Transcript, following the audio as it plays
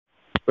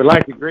We'd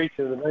like to greet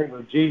you in the name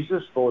of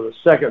Jesus for the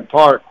second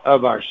part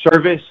of our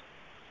service.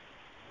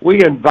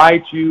 We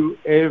invite you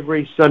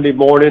every Sunday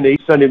morning,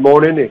 each Sunday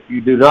morning, if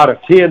you do not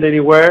attend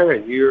anywhere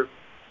and you're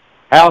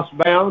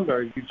housebound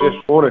or you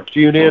just want to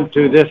tune in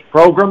to this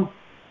program,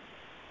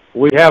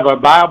 we have a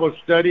Bible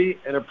study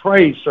and a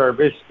praise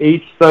service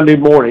each Sunday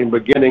morning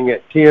beginning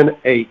at 10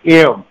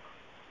 a.m.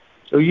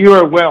 So you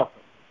are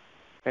welcome.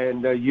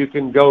 And you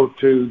can go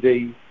to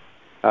the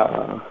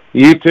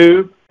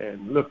YouTube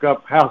and look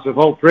up House of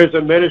Hope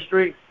Prison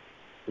Ministry.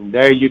 And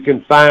there you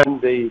can find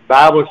the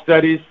Bible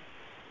studies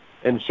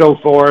and so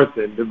forth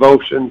and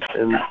devotions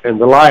and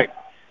the like.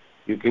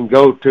 You can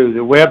go to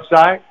the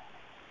website,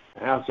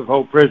 House of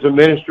Hope Prison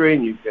Ministry,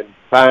 and you can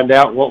find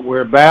out what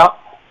we're about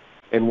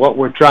and what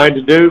we're trying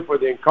to do for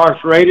the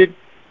incarcerated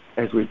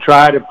as we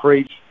try to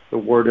preach the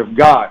Word of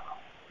God.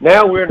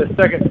 Now we're in the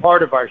second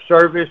part of our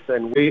service,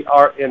 and we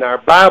are in our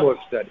Bible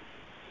study.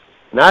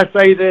 And I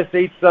say this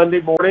each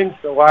Sunday morning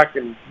so I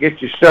can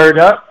get you stirred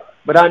up,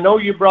 but I know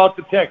you brought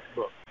the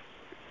textbook.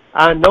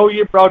 I know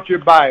you brought your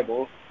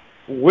Bible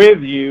with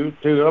you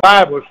to the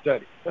Bible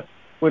study.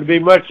 Wouldn't be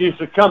much use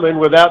of coming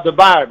without the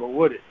Bible,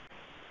 would it?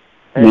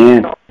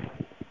 And,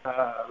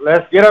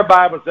 let's get our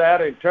Bibles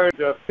out and turn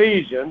to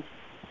Ephesians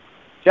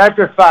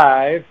chapter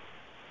 5,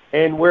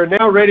 and we're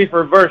now ready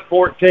for verse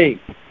 14.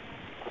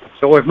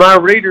 So if my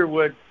reader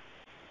would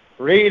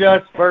read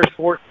us verse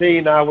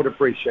 14, I would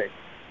appreciate it.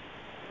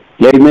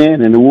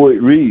 Amen. And the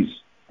word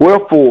reads,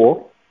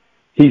 "Wherefore,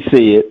 he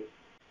said,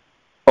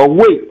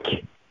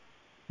 Awake,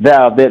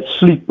 thou that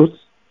sleepest,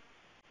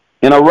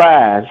 and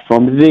arise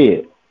from the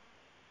dead,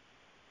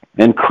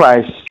 and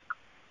Christ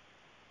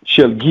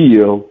shall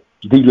give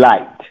thee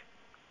light."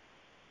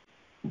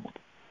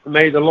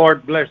 May the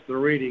Lord bless the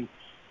reading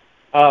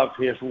of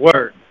His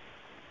Word.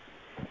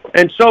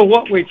 And so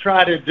what we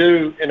try to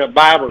do in a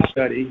Bible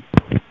study,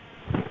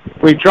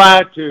 we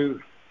try to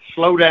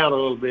slow down a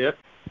little bit.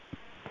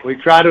 We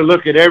try to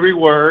look at every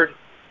word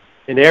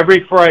and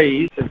every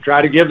phrase and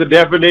try to give the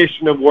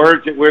definition of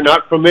words that we're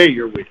not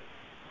familiar with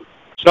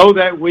so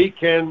that we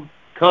can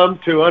come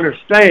to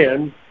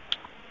understand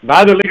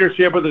by the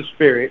leadership of the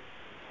Spirit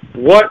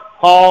what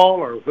Paul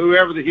or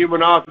whoever the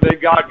human author that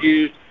God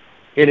used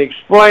in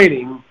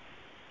explaining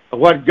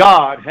what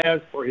God has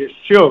for His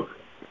children.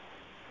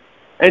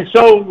 And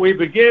so we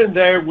begin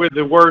there with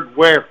the word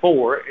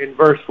wherefore in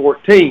verse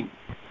 14.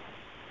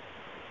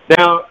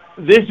 Now,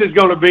 this is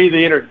going to be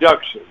the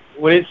introduction.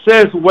 When it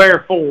says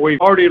wherefore,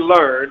 we've already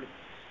learned,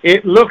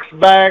 it looks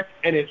back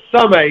and it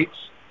summates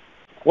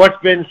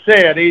what's been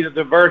said, either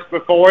the verse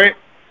before it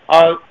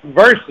or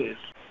verses,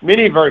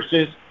 many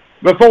verses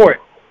before it.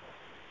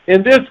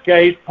 In this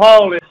case,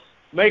 Paul is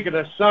making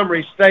a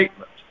summary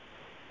statement.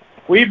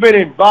 We've been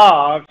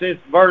involved since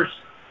verse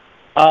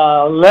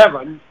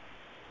 11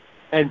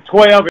 and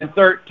 12 and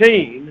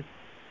 13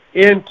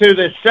 into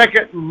the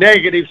second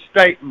negative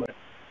statement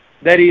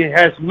that he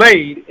has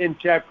made in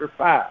chapter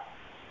 5.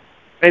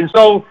 And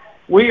so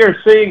we are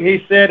seeing,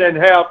 he said, and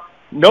have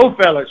no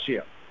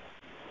fellowship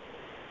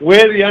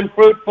with the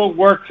unfruitful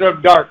works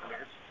of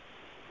darkness,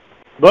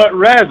 but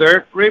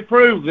rather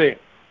reprove them.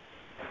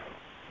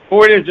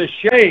 For it is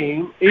a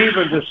shame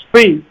even to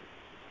speak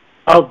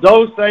of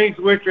those things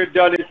which are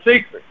done in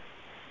secret.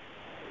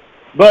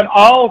 But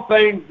all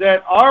things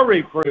that are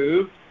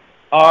reproved,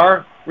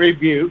 are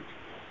rebuked,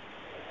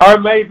 are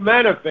made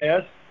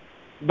manifest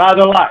by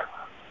the light.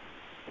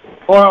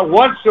 For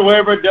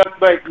whatsoever doth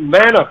make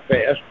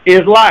manifest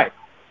is light.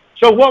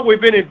 So what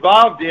we've been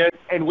involved in,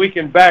 and we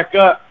can back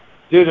up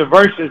to the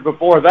verses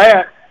before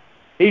that,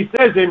 he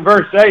says in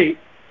verse 8,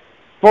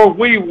 "For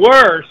we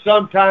were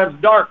sometimes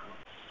darkness,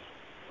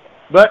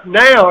 but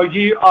now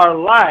ye are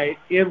light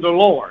in the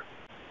Lord.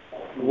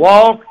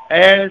 Walk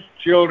as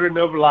children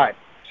of light."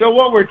 So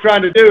what we're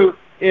trying to do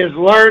is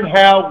learn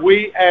how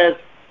we as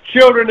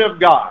children of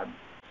God,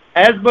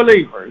 as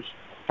believers,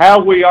 how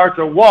we are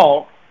to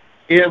walk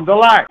in the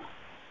light.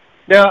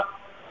 Now,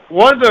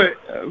 one of the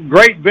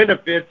great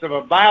benefits of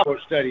a Bible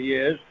study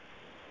is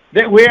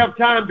that we have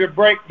time to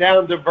break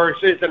down the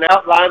verses and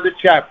outline the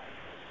chapter.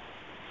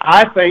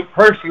 I think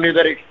personally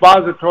that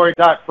expository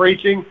type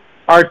preaching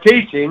or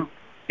teaching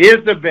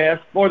is the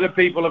best for the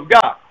people of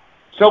God.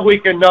 So we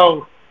can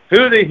know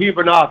who the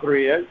human author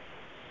is,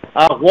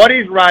 what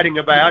he's writing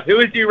about, who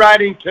is he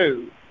writing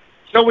to,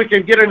 so we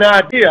can get an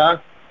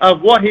idea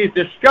of what he's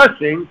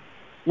discussing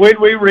when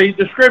we read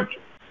the Scripture.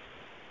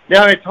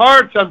 Now, it's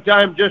hard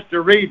sometimes just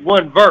to read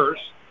one verse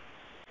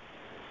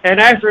and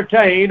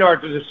ascertain or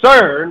to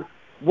discern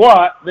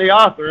what the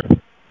author,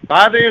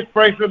 by the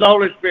inspiration of the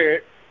Holy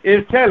Spirit,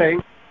 is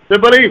telling the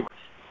believers.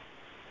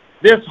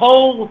 This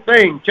whole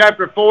thing,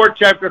 chapter 4,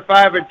 chapter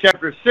 5, and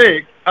chapter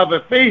 6 of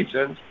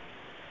Ephesians,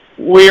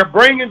 we are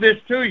bringing this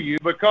to you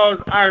because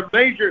our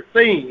major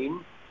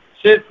theme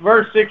since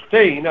verse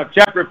 16 of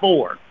chapter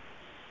 4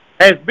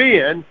 has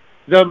been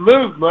the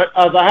movement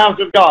of the house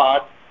of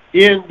God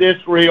in this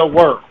real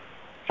world.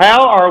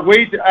 How are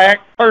we to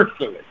act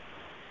personally?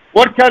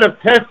 What kind of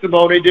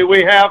testimony do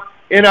we have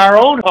in our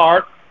own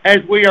heart as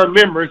we are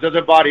members of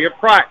the body of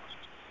Christ?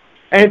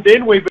 And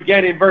then we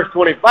began in verse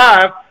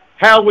 25,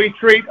 how we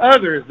treat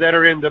others that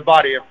are in the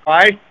body of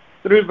Christ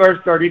through verse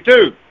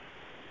 32.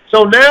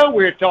 So now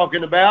we're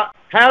talking about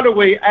how do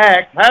we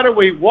act, how do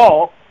we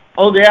walk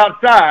on the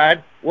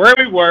outside, where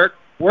we work,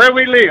 where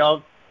we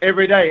live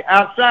every day,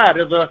 outside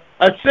of the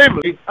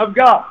assembly of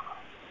God.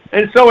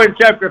 And so in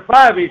chapter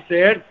 5 he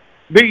said,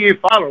 be ye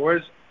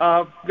followers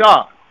of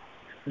God.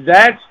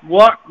 That's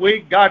what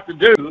we got to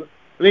do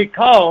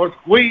because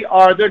we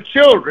are the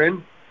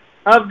children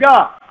of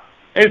God.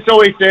 And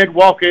so he said,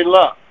 walk in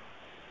love.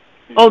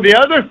 On the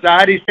other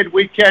side, he said,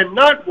 we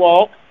cannot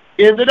walk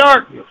in the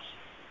darkness.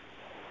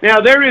 Now,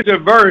 there is a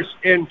verse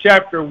in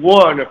chapter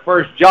 1 of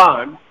 1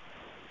 John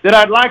that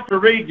I'd like to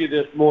read you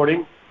this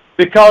morning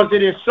because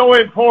it is so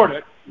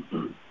important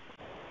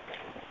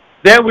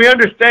that we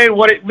understand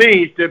what it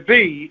means to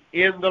be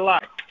in the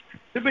light,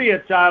 to be a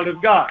child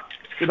of God.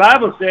 The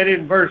Bible said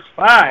in verse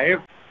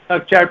 5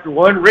 of chapter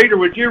 1, reader,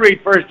 would you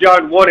read 1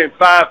 John 1 and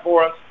 5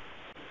 for us?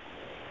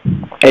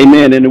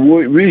 Amen. And the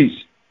word reads,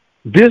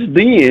 this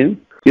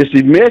then is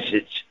the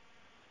message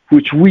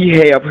which we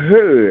have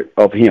heard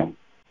of him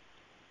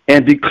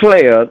and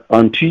declared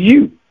unto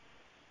you,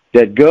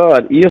 that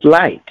God is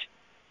light,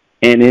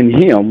 and in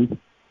him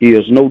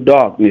is no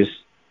darkness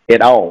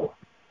at all.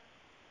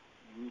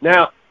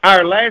 Now,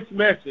 our last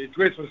message,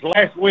 which was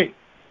last week,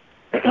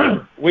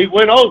 we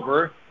went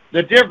over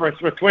the difference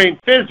between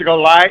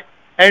physical light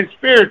and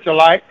spiritual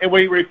light, and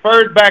we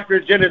referred back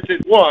to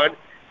Genesis 1,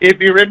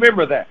 if you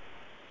remember that.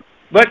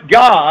 But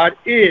God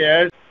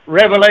is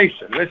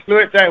revelation. Let's do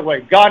it that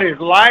way. God is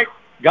light.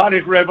 God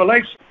is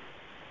revelation.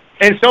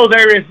 And so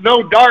there is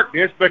no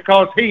darkness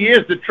because he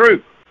is the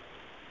truth.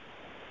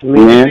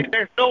 Amen.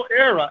 There's no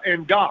error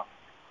in God.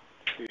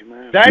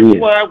 Amen. That's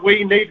why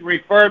we need to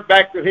refer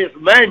back to his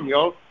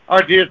manual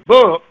or to his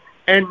book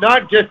and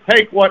not just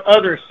take what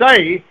others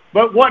say,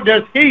 but what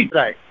does he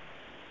say?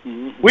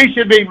 Mm-hmm. We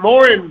should be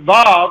more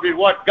involved in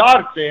what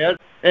God says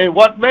and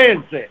what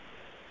man says.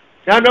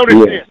 Now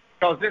notice this,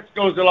 because this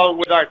goes along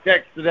with our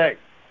text today.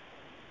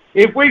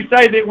 If we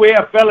say that we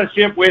have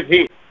fellowship with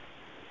him,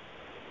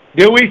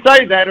 do we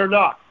say that or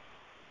not?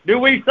 Do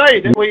we say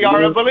that we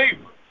are a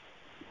believer?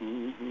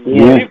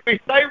 Mm-hmm. If we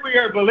say we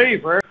are a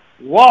believer,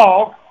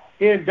 walk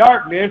in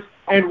darkness,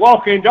 and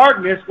walk in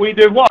darkness, we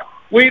do what?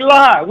 We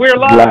lie. We're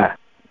lying.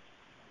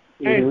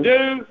 And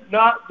do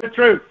not the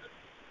truth.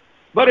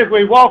 But if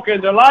we walk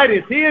in the light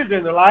as he is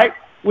in the light,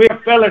 we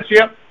have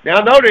fellowship. Now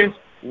notice,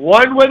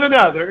 one with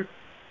another,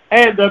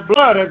 and the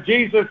blood of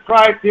Jesus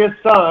Christ, his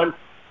Son,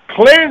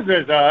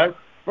 cleanses us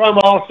from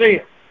all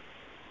sin.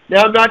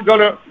 Now, I'm not going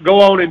to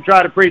go on and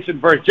try to preach in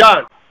 1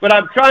 John, but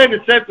I'm trying to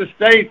set the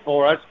stage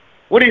for us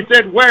when he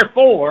said,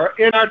 wherefore,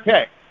 in our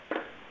text.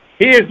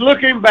 He is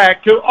looking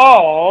back to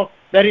all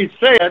that he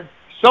said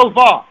so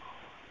far.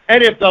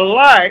 And if the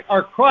light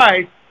or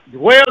Christ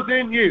dwells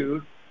in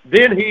you,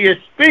 then he is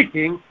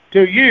speaking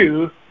to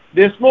you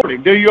this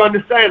morning. Do you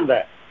understand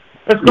that?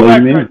 Let's go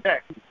back to our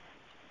text.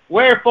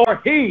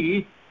 Wherefore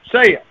he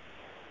saith.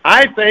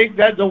 I think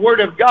that the word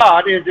of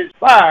God is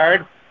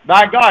inspired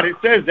by God. It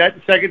says that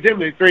in 2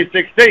 Timothy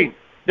 3:16,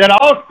 that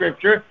all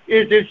scripture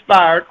is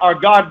inspired or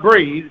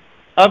God-breathed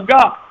of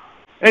God.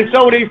 And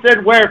so when he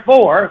said,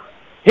 wherefore,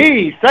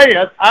 he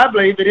saith, I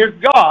believe it is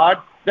God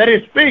that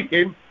is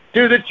speaking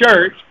to the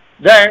church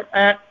there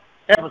at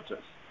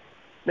Ephesus.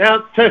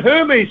 Now, to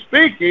whom he's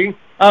speaking,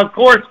 of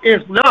course,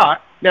 is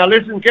not, now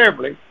listen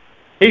carefully,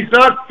 he's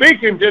not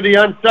speaking to the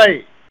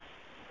unsaved.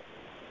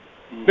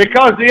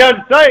 Because the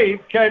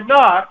unsaved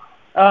cannot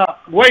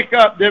wake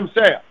up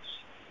themselves.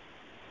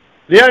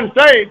 The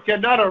unsaved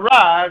cannot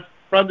arise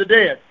from the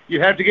dead. You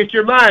have to get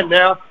your mind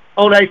now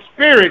on a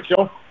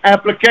spiritual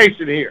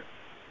application here.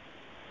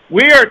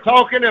 We are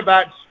talking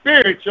about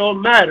spiritual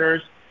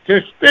matters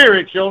to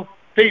spiritual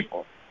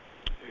people.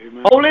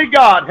 Amen. Only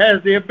God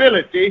has the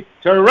ability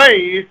to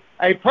raise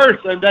a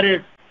person that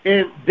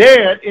is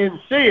dead in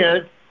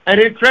sins and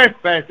in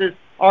trespasses,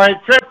 or in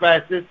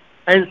trespasses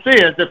and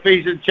sins,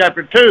 Ephesians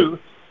chapter 2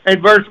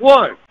 and verse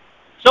 1.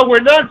 So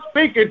we're not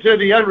speaking to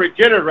the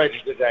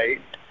unregenerated today,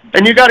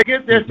 and you got to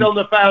get this on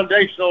the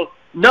foundational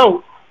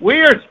note.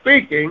 We are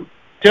speaking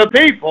to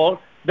people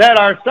that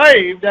are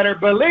saved, that are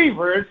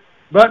believers,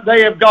 but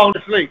they have gone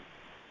to sleep.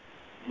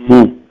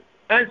 Mm-hmm.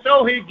 And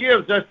so he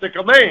gives us the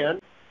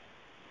command.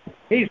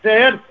 He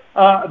said,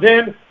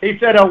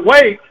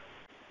 awake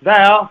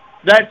thou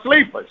that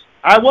sleepest.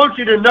 I want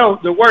you to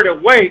note the word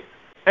awake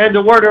and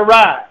the word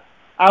arise.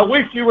 I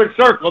wish you would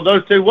circle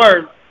those two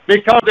words,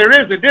 because there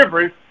is a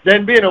difference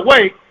than being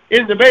awake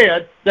in the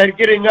bed than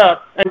getting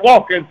up and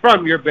walking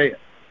from your bed.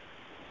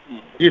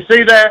 You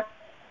see that?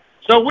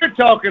 So we're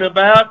talking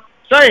about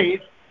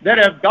saints that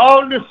have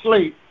gone to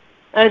sleep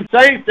and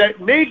saints that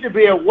need to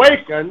be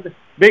awakened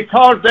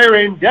because they're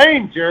in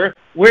danger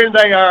when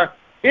they are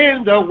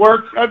in the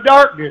works of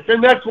darkness.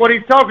 And that's what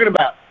he's talking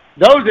about.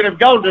 Those that have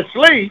gone to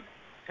sleep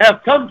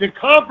have come to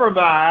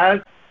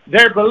compromise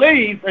their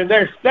belief and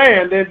their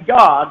stand in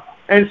God,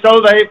 and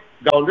so they've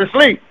gone to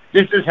sleep.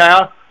 This is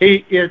how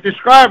he is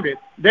described it.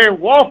 They're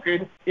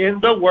walking in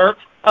the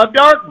works of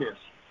darkness.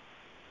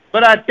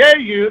 But I tell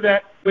you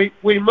that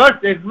we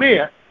must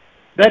admit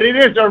that it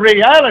is a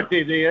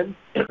reality then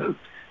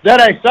that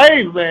a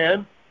saved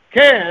man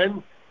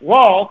can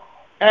walk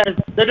as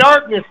the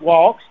darkness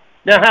walks.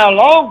 Now, how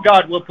long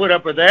God will put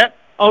up with that,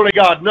 only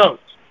God knows.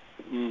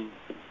 Mm.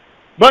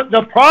 But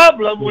the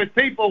problem with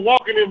people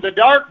walking in the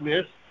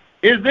darkness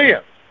is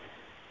this.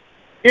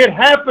 It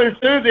happens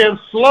to them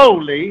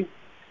slowly,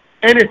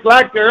 and it's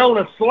like they're on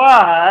a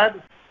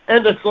slide,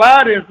 and the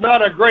slide is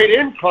not a great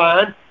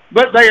incline,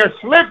 but they are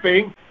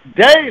slipping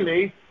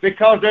daily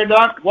because they're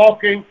not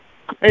walking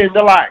in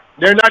the light.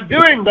 They're not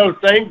doing those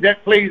things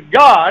that please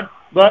God,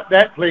 but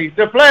that please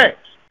the flesh.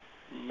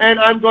 And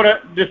I'm going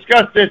to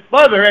discuss this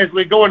further as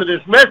we go into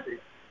this message.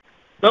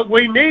 But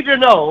we need to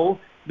know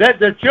that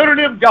the children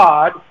of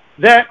God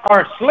that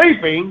are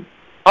sleeping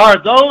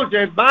are those,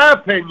 in my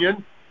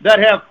opinion, that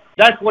have,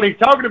 that's what he's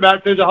talking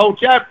about through the whole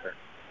chapter.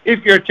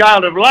 If you're a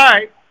child of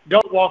light,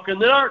 don't walk in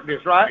the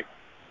darkness, right?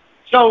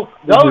 So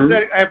those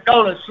that have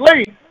gone to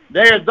sleep,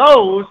 they are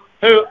those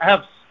who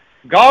have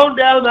gone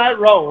down that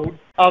road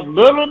of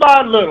little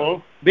by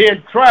little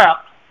being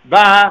trapped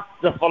by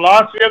the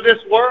philosophy of this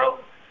world,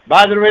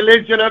 by the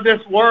religion of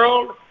this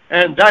world,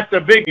 and that's a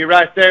biggie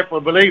right there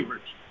for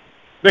believers.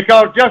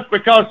 Because just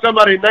because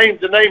somebody names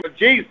the name of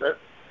Jesus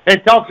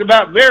and talks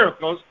about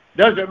miracles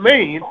doesn't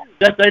mean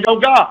that they know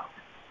God.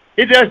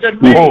 It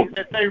doesn't mean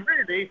that they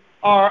really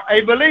are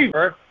a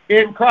believer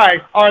in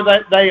Christ or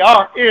that they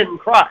are in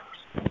Christ.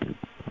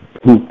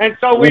 And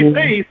so we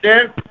see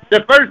that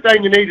the first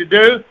thing you need to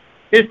do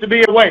is to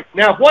be awake.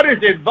 Now, what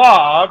is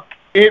involved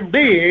in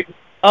being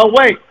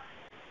awake?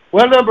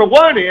 Well, number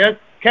one is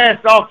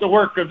cast off the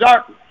work of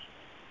darkness.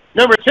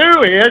 Number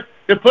two is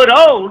to put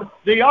on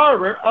the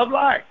armor of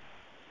light.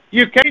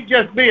 You can't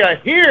just be a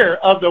hearer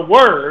of the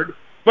word,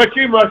 but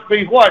you must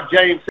be what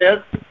James says?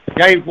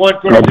 James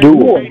 1:22,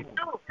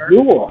 a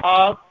doer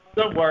of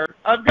the word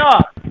of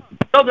God.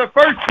 So the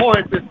first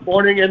point this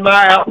morning in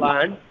my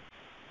outline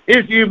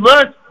is you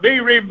must be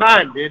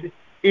reminded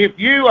if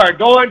you are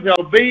going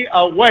to be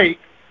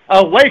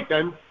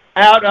awakened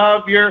out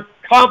of your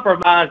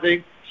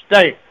compromising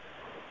state.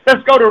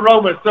 Let's go to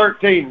Romans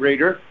 13,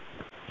 reader.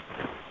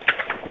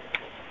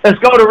 Let's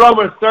go to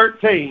Romans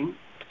 13,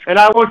 and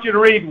I want you to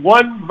read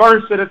one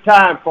verse at a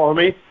time for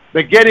me,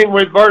 beginning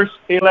with verse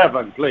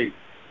 11, please.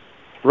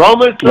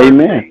 Romans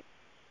 13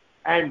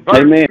 and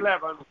verse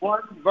 11,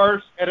 one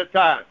verse at a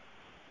time.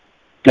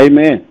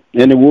 Amen.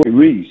 And the word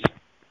reads,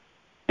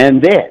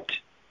 and that,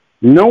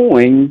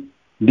 knowing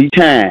the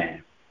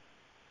time,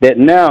 that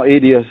now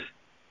it is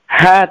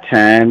high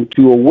time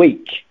to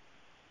awake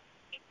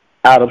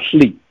out of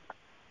sleep.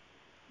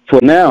 For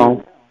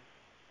now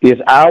is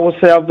our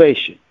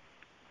salvation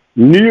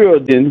nearer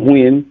than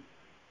when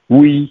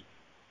we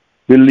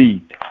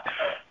believed.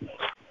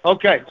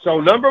 Okay, so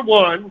number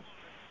one,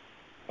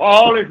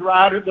 Paul is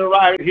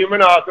the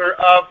human author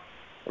of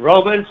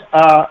Romans,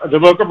 the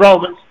book of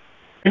Romans.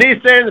 And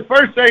he's saying the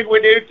first thing we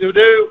need to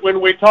do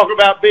when we talk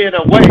about being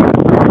awake,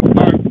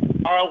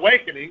 our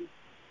awakening,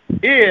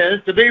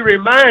 is to be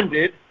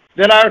reminded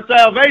that our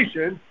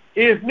salvation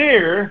is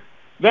nearer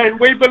than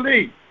we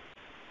believe.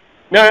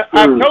 Now,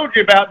 I've told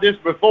you about this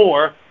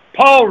before.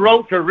 Paul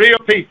wrote to real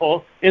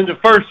people in the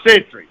first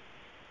century.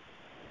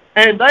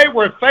 And they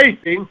were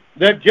facing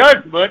the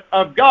judgment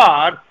of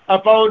God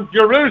upon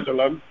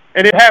Jerusalem,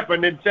 and it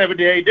happened in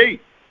 70 A.D.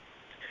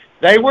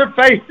 They were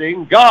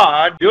facing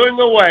God doing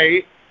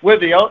away with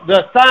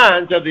the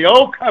signs of the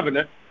Old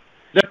Covenant,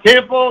 the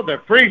temple, the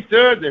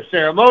priesthood, the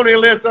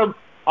ceremonialism,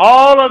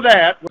 all of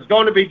that was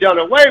going to be done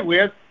away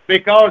with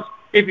because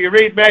if you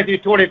read Matthew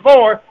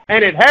 24,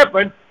 and it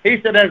happened, he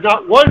said there's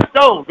not one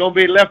stone going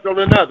to be left on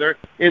another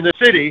in the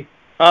city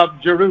of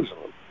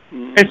Jerusalem.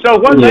 And so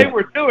what they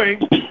were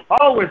doing,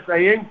 Paul was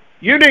saying,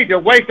 you need to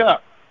wake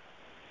up.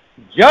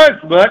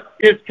 Judgment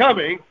is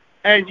coming,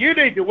 and you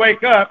need to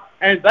wake up,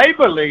 and they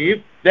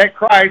believe that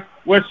Christ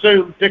was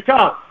soon to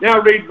come.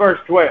 Now read verse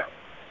 12.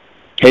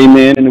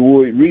 Amen. And the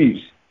word reads,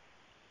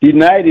 the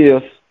night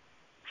is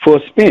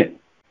forspent,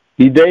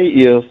 the day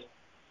is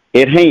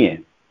at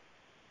hand.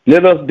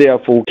 Let us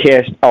therefore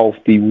cast off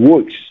the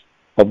works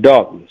of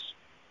darkness,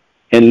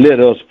 and let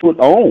us put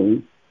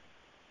on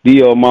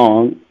the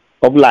armor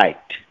of light.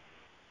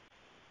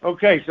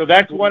 Okay, so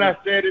that's what I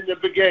said in the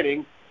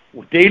beginning,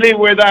 dealing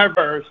with our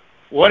verse.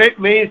 What it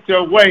means to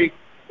awake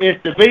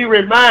is to be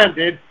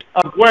reminded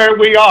of where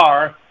we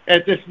are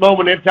at this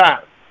moment in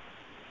time.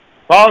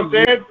 Paul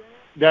said,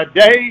 the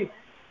day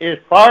is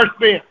far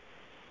spent.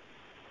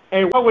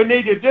 And what we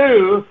need to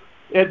do,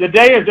 is the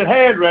day is at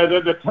hand,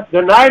 rather,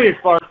 the night is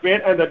far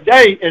spent, and the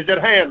day is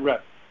at hand,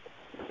 rather.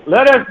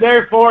 Let us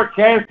therefore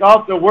cast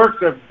off the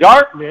works of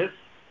darkness.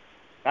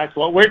 That's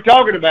what we're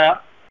talking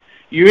about.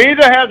 You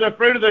either have the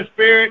fruit of the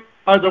Spirit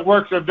or the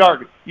works of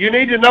darkness. You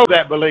need to know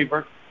that,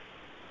 believer.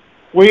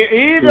 We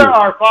either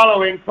are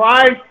following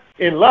Christ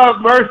in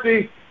love,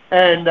 mercy,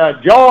 and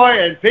joy,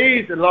 and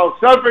peace, and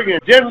long-suffering,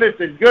 and gentleness,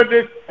 and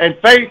goodness, and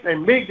faith,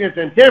 and meekness,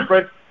 and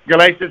temperance,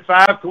 Galatians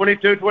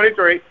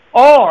 5:22-23,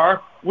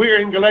 or we're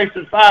in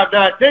Galatians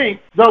 5:19,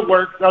 the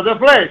works of the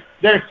flesh.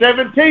 There's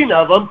 17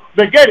 of them,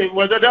 beginning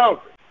with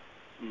adultery.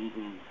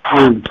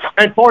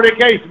 And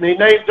fornication, he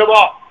names them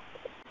all.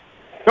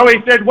 So he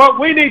said, what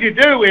we need to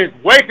do is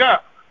wake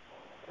up.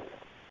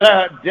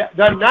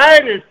 The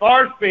night is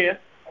far spent,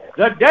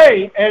 the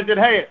day as it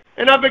has.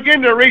 And I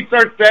began to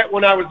research that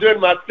when I was doing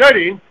my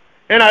studying,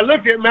 and I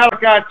looked at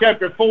Malachi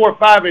chapter 4,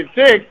 5, and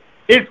 6.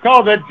 It's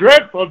called the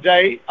dreadful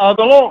day of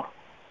the Lord.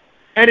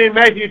 And in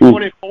Matthew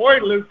 24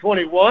 and Luke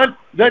 21,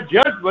 the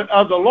judgment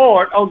of the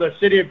Lord on the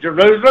city of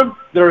Jerusalem,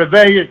 the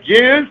rebellious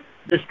Jews,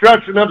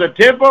 destruction of the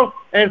temple,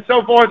 and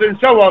so forth and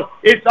so on.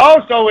 It's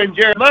also in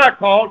Jeremiah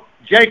called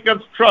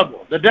Jacob's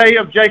trouble, the day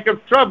of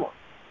Jacob's trouble.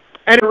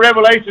 And in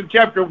Revelation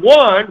chapter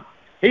 1,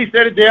 he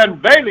said that the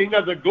unveiling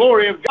of the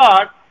glory of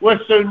God was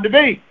soon to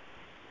be.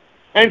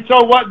 And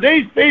so what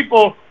these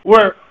people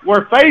were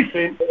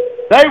facing,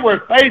 they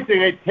were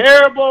facing a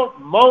terrible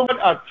moment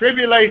of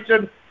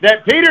tribulation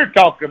that Peter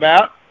talked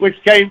about, which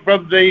came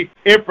from the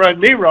Emperor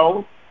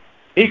Nero.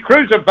 He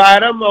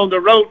crucified them on the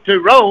road to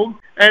Rome,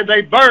 and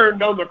they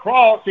burned on the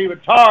cross. He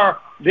would tar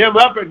them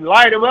up and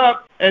light them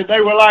up, and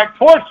they were like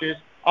torches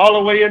all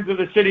the way into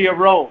the city of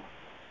Rome.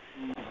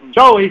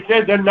 So he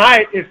said the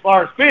night is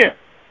far spent.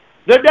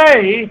 The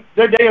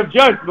day of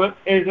judgment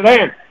is at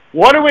hand.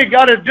 What do we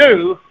got to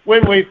do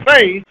when we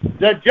face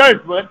the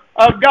judgment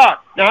of God?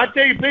 Now, I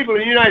tell you, people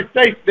in the United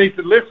States need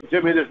to listen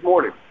to me this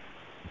morning.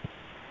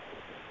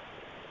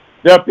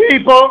 The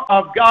people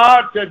of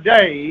God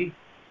today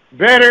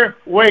better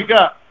wake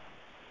up.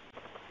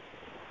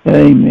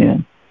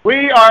 Amen.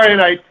 We are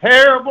in a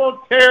terrible,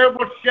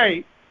 terrible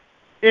shape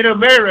in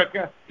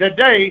America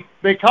today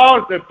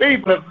because the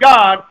people of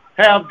God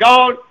have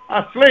gone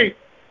asleep.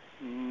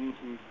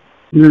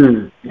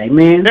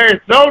 Amen.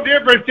 There's no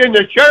difference in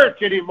the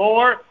church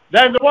anymore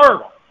than the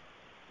world.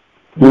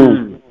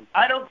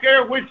 I don't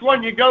care which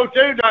one you go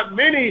to, not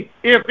many,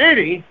 if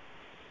any,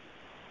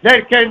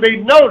 that can be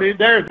noted.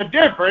 There's a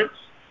difference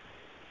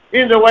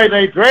in the way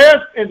they dress,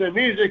 in the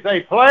music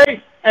they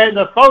play, and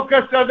the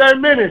focus of their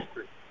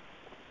ministry.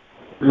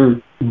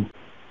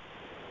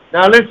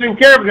 Now listen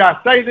carefully.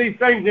 I say these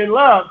things in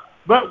love,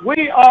 but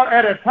we are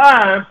at a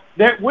time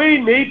that we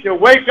need to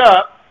wake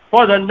up,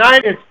 for the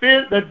night is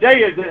spent, the day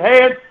is at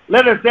hand.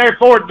 Let us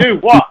therefore do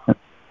what?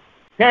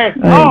 Cast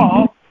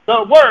off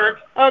the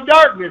works of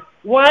darkness.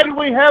 Why do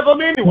we have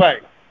them anyway?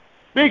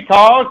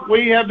 Because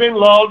we have been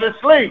lulled to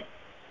sleep.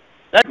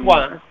 That's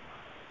why.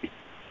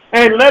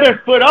 And let us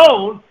put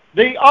on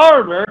the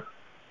armor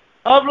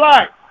of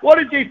light. What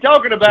is he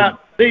talking about,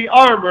 the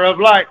armor of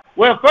light?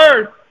 Well,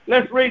 first,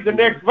 let's read the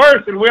next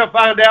verse, and we'll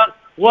find out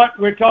what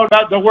we're talking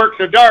about, the works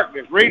of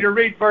darkness. Read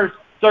verse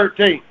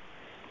 13.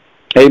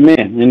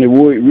 Amen. And the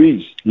word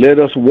reads, let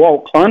us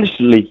walk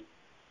honestly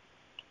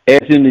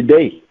as in the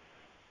day,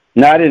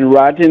 not in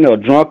rioting or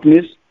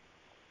drunkenness,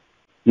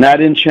 not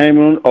in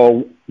chambering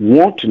or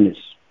wantonness,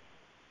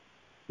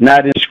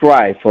 not in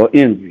strife or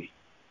envy.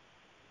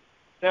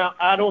 Now,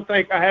 I don't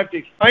think I have to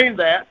explain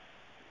that,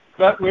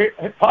 but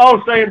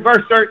Paul's saying in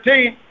verse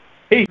 13,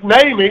 he's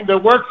naming the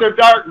works of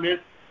darkness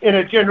in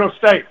a general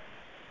state.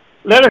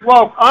 Let us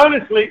walk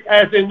honestly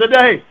as in the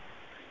day.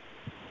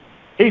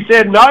 He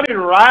said, not in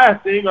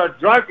rioting or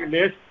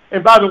drunkenness.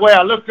 And by the way,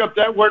 I looked up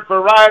that word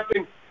for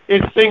rioting.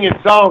 It's singing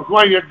songs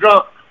while you're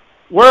drunk.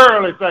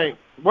 Worldly things,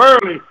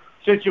 worldly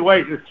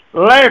situations,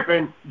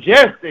 laughing,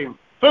 jesting,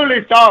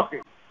 foolish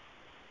talking.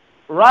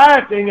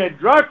 Rioting and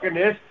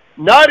drunkenness,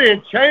 not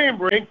in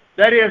chambering,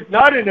 that is,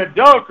 not in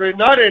adultery,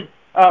 not in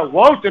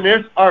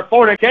wantonness or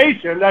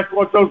fornication. That's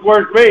what those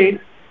words mean.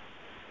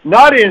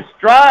 Not in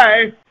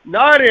strife,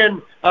 not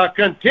in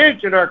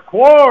contention or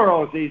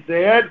quarrels, he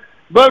said.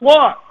 But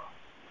what?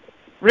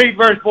 Read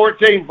verse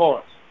 14 for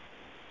us.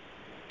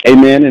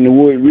 Amen. And the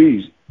word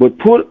reads, But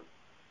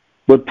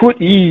put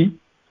ye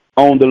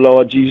on the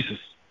Lord Jesus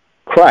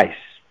Christ,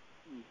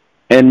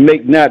 and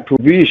make not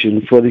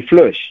provision for the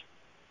flesh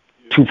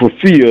to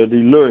fulfill the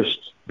lust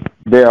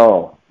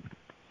thereof.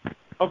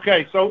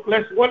 Okay, so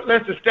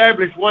let's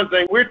establish one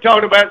thing. We're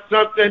talking about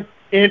something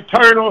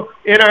internal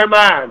in our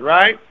mind,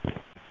 right?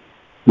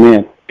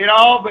 Yeah. It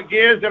all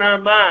begins in our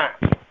mind.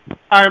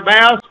 Our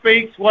mouth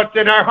speaks what's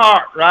in our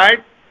heart,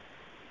 right?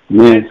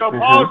 Yeah. And so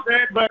Paul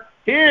said, but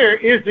here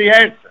is the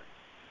answer.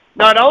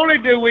 Not only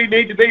do we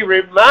need to be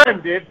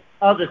reminded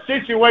of the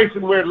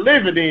situation we're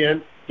living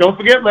in, don't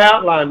forget my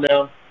outline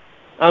now.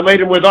 I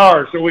made them with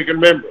R's so we can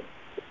remember.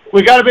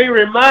 We got to be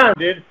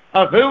reminded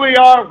of who we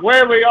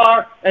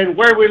are, and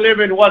where we live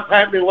and what's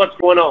happening, what's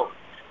going on.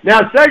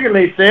 Now,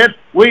 secondly, he said,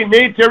 we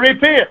need to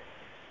repent.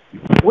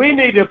 We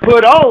need to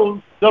put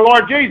on the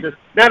Lord Jesus.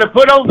 Now, to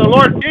put on the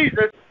Lord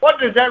Jesus, what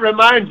does that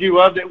remind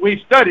you of that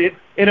we studied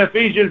in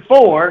Ephesians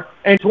 4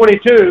 and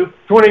 22,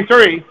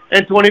 23,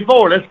 and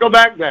 24? Let's go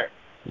back there.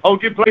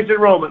 Hold your place in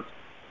Romans.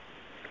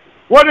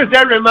 What does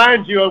that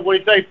remind you of when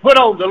we say put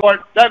on the Lord?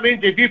 That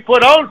means if you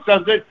put on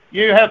something,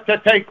 you have to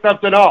take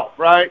something off,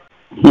 right?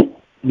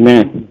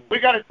 Amen. We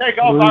got to take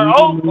off our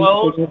old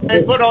clothes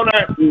and put on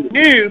our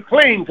new,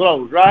 clean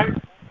clothes, right?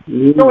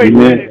 Go ahead and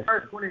read it,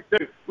 verse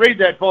 22. Read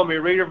that for me,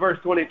 reader, verse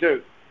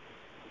 22.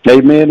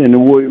 Amen. And the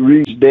word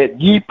reads that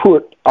ye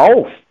put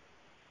off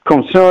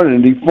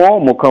concerning the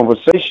former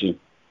conversation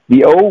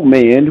the old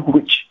man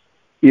which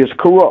is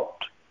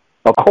corrupt,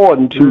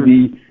 according to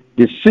the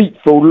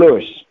deceitful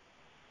lust.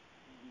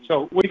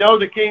 So we know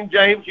the King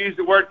James used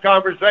the word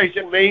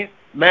conversation means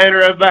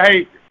manner of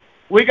behavior.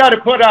 We got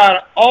to put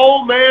our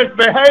old man's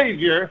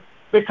behavior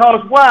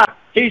because why?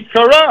 He's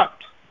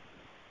corrupt.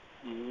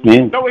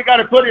 Amen. So we got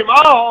to put him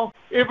off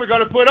if we're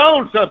going to put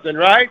on something,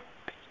 right?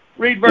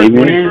 Read verse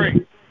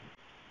 23.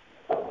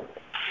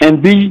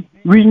 And be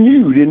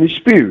renewed in the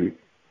spirit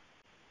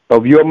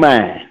of your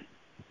mind.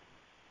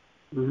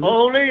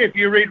 Only if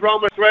you read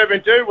Romans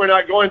 12:2, we're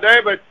not going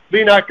there, but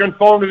be not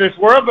conformed to this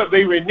world, but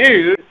be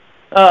renewed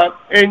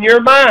in your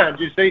mind.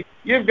 You see,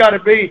 you've got to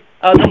be,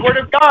 the Word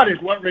of God is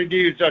what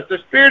renews us. The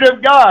Spirit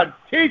of God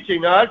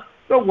teaching us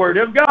the Word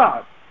of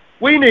God.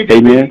 We need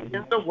to be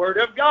in the Word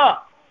of God.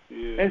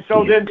 And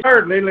so then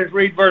thirdly, let's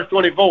read verse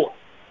 24.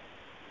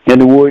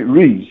 And the word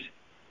reads,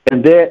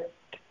 and that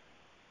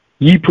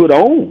ye put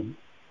on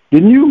the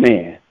new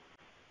man,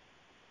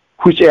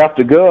 which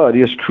after God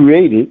is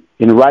created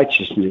in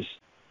righteousness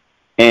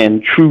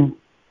and true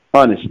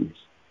honesness.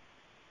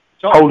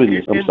 So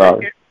holiness, I'm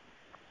sorry.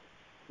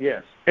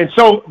 Yes. And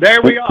so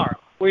there we are.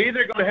 We're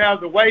either going to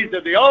have the ways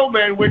of the old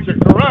man, which are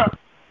corrupt,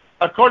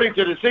 according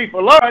to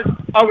deceitful lust,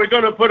 or we're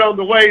going to put on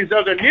the ways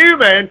of the new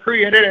man,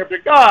 created after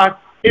God,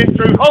 in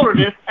true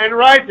holiness and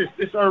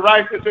righteousness, or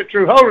righteousness and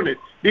true holiness.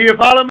 Do you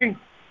follow me?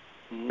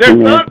 There's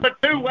not but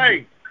two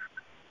ways.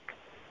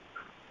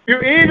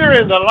 You're either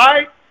in the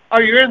light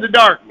or you're in the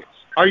darkness.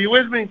 Are you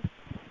with me?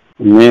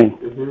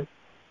 Amen.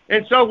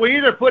 And so we're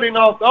either putting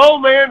off the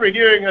old man,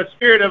 renewing the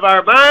spirit of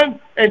our mind,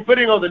 and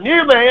putting on the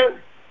new man,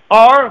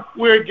 or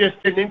we're just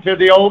tending to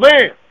the old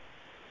man.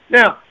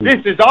 Now,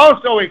 this is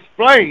also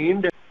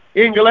explained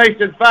in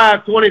Galatians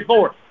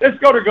 5:24. Let's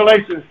go to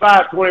Galatians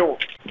 5:21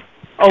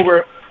 over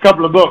a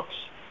couple of books.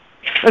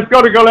 Let's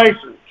go to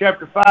Galatians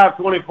chapter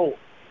 5:24.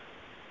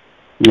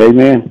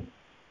 Amen.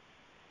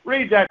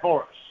 Read that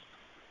for us.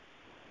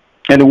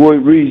 And the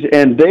word reads,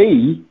 and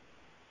they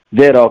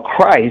that are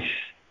Christ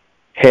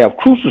have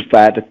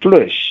crucified the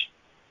flesh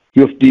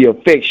with the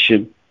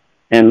affection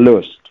and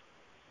lust.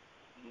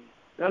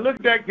 Now look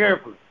at that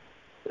carefully.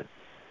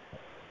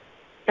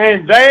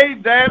 And they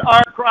that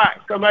are Christ.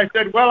 Somebody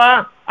said, well,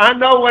 I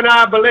know when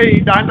I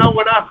believed. I know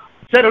when I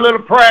said a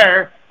little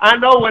prayer. I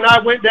know when I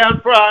went down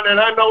front, and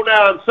I know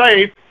now I'm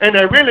saved. And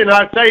they're really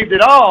not saved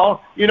at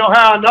all. You know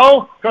how I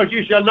know? Because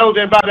you shall know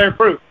them by their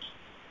fruits.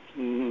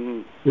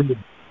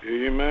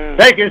 Amen.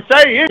 They can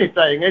say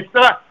anything. It's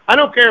not. I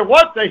don't care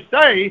what they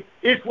say.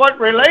 It's what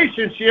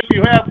relationship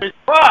you have with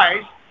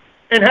Christ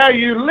and how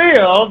you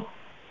live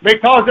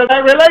because of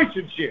that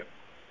relationship.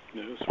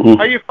 Yes.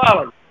 Are you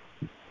following?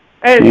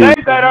 And they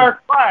that are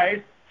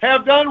Christ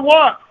have done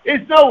what?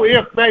 It's no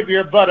if, maybe,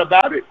 or but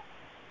about it.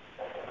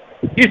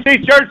 You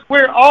see, church,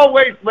 we're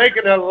always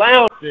making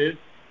allowances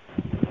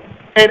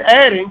and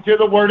adding to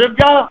the Word of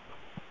God.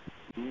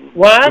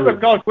 Why?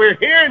 Because we're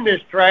hearing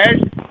this trash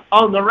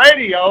on the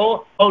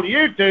radio, on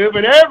YouTube,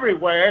 and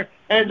everywhere,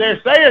 and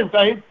they're saying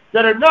things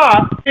that are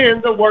not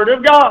in the Word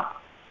of God.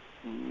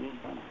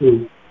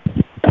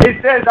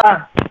 It says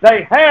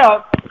they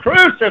have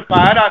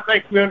crucified, I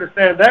think we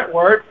understand that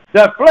word,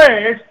 the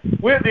flesh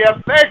with the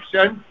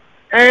affection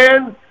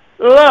and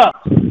lust.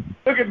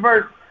 Look at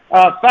verse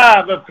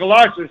 5 of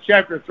Colossians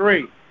chapter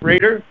 3,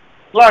 reader.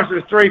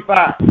 Colossians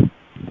 3:5.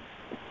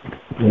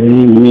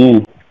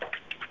 Amen.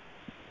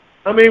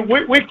 I mean,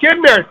 we're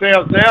kidding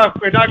ourselves now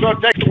if we're not going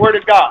to take the Word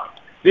of God.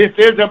 This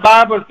is a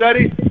Bible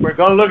study. We're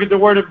going to look at the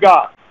Word of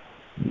God.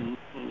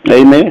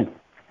 Amen.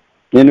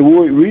 And the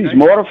word reads,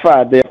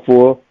 mortify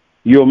therefore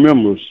your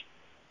members,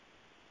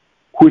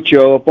 which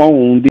are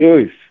upon the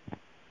earth,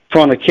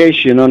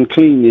 fornication,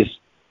 uncleanness,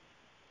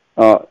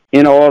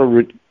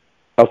 inordinate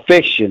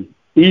affection,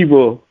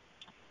 evil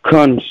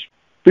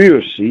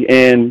conspiracy,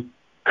 and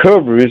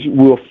coverings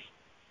with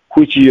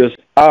which is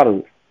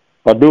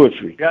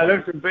adultery. Yeah,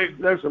 there's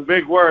some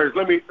big words.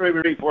 Let me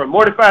read for you.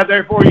 Mortify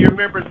therefore your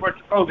members which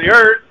are on the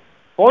earth,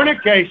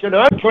 fornication,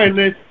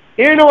 uncleanness,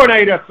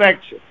 inordinate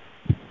affection,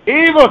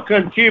 evil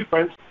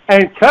concupiscence,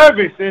 and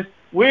covetousness,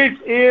 which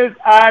is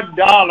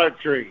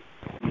idolatry.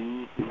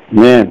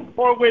 Amen.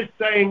 For which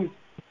things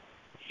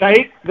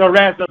sake the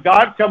wrath of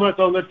God cometh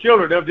on the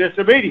children of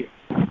disobedience,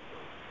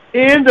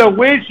 in the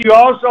which you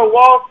also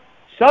walked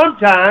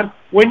sometime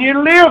when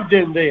you lived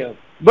in them.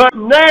 But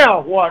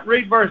now what?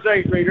 Read verse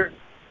 8, reader.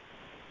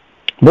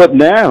 But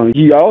now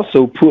ye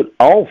also put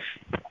off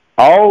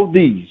all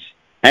these: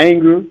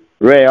 anger,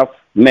 wrath,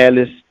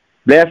 malice,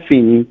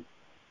 blasphemy,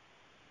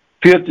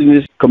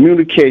 filthiness,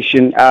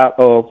 communication out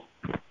of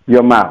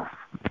your mouth.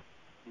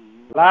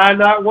 Lie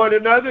not one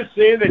another,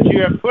 seeing that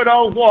you have put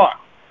on what?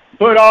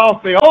 Put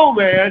off the old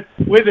man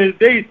with his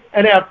deeds,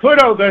 and have put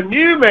on the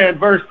new man,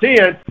 verse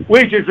 10,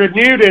 which is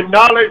renewed in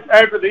knowledge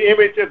after the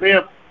image of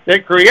him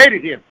that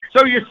created him.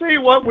 So you see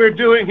what we're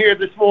doing here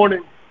this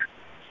morning?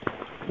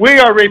 We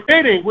are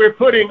repenting. We're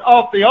putting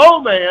off the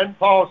old man,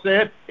 Paul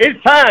said.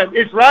 It's time.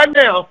 It's right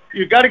now.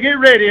 You've got to get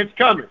ready. It's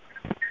coming.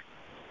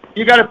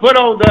 You got to put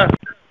on the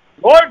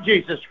Lord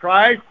Jesus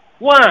Christ.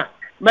 Why?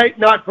 Make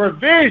not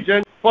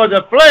provision for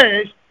the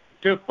flesh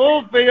to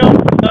fulfill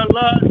the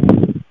lust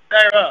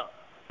thereof.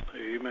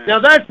 Amen. Now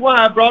that's why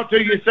I brought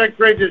to you 2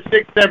 Corinthians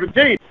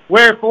 6:17.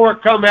 Wherefore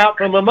come out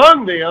from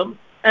among them,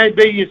 and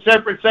be ye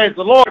separate, saith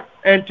the Lord,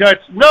 and touch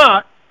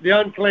not the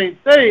unclean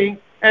thing,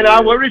 and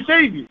I will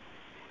receive you.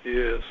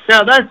 Yes.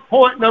 Now that's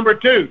point number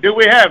 2. Do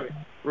we have it?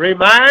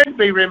 Remind,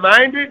 be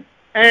reminded,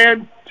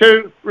 and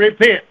to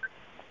repent.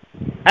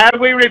 How do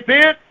we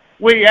repent?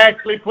 We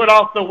actually put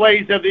off the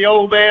ways of the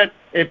old man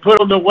and put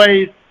on the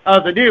ways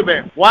of the new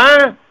man.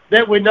 Why?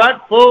 That we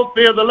not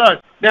fulfill the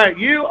lust. Now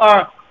you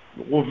are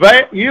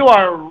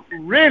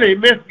really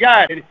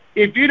misguided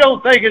if you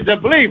don't think as a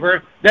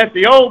believer that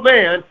the old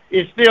man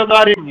is still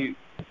not in you.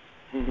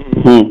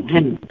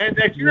 And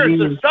that you're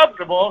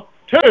susceptible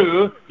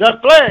to the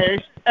flesh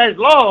as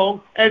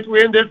long as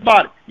we're in this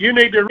body. You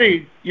need to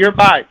read your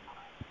Bible.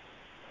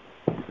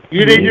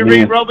 You need to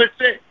read Romans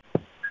 6.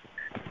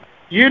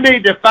 You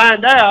need to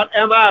find out,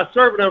 am I a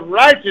servant of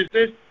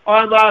righteousness or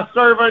am I a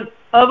servant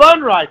of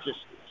unrighteousness?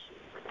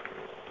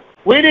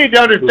 We need to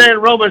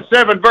understand Romans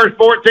 7, verse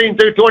 14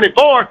 through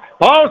 24.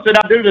 Paul said,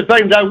 I do the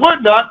things I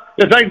would not.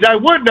 The things I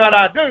would not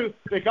I do,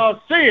 because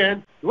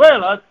sin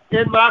dwelleth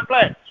in my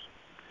flesh.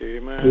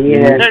 Amen.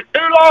 Yes. There's 2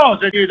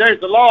 laws in you. There's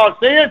the law of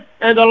sin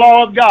and the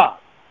law of God.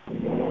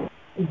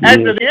 As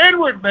to the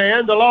inward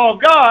man, the law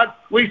of God,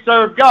 we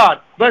serve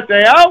God. But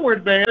the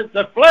outward man,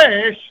 the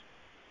flesh,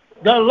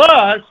 the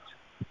lust,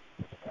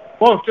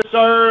 wants to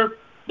serve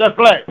the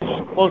flesh,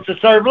 wants to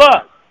serve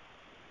lust.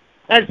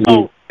 And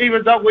so,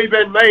 even though we've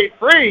been made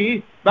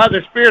free by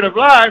the Spirit of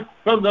life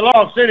from the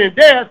law of sin and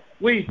death,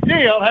 we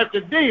still have to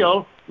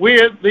deal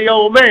with the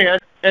old man,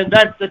 and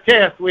that's the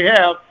test we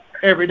have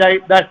every day.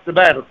 That's the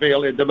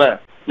battlefield in the mind.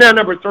 Now,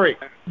 number 3.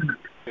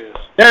 Yes.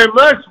 There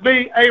must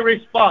be a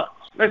response.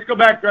 Let's go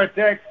back to our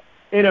text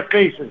in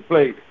Ephesians,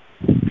 please.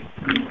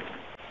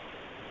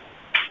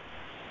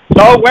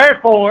 So,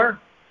 wherefore,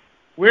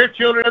 we're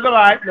children of the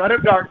light, not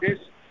of darkness.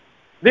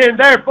 Then,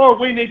 therefore,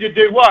 we need to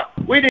do what?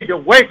 We need to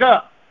wake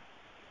up.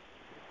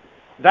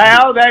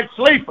 Thou that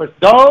sleepest,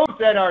 those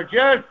that are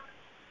just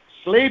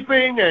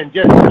sleeping and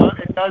just,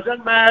 it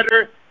doesn't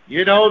matter.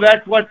 You know,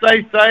 that's what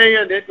they say,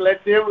 and it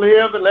let them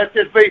live and let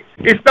this be.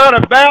 It's not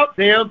about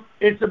them.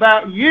 It's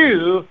about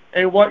you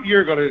and what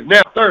you're going to do.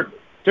 Now, thirdly,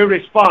 to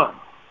respond.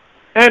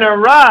 And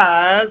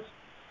arise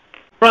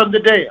from the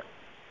dead.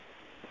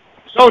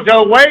 So to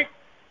awake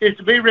is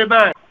to be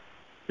reminded,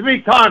 to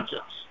be conscious.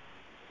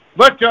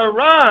 But to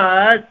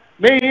arise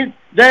means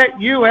that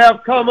you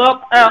have come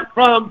up out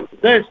from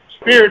this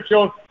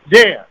spiritual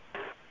death.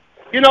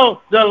 You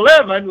know, the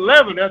leaven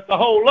leaveneth the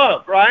whole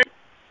lump, right?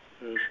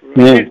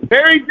 It's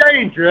very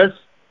dangerous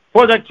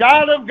for the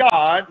child of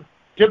God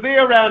to be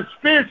around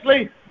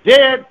spiritually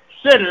dead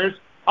sinners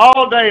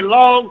all day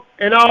long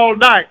and all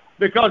night.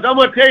 Because I'm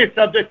going to tell you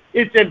something,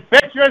 it's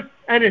infectious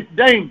and it's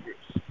dangerous.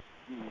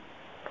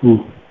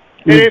 And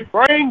it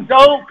brings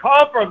on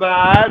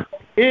compromise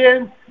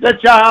in the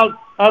child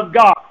of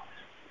God.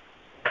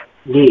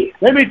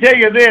 Let me tell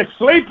you this,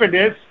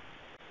 sleepiness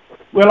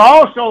will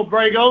also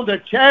bring on the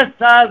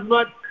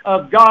chastisement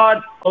of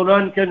God on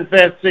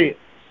unconfessed sin.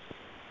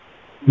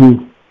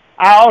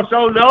 I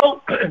also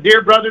know,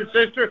 dear brother and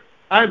sister,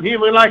 I'm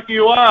human like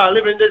you are. I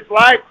live in this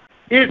life.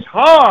 It's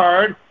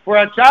hard for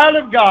a child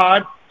of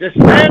God to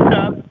stand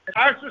up in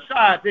our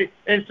society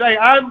and say,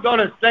 I'm going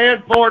to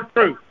stand for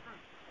truth.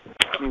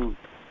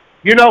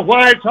 You know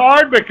why it's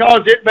hard?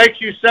 Because it makes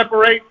you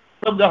separate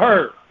from the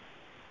herd.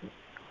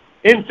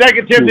 In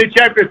 2 Timothy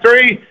chapter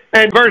 3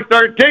 and verse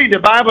 13, the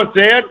Bible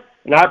said,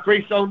 and I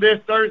preached on this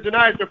Thursday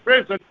night in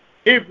prison,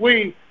 if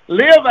we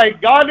live a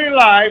godly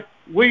life,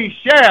 we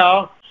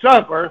shall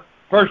suffer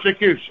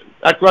persecution.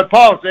 That's what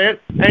Paul said.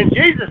 And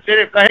Jesus said,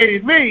 if they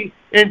hated me,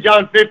 in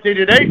John 15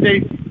 and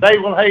 18, they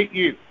will hate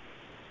you.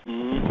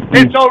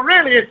 And so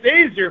really it's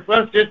easier for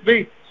us to just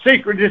be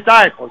secret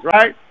disciples,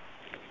 right?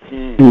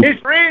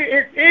 It's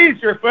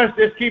easier for us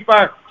to just keep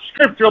our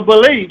scriptural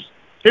beliefs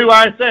to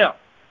ourselves.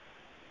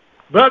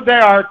 But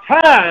there are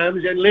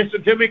times, and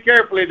listen to me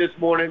carefully this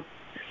morning,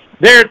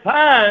 there are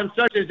times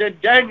such as in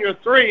Daniel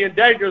 3 and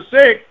Daniel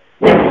 6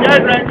 when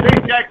Shadrach,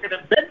 Meshach, and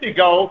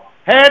Abednego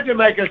had to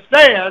make a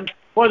stand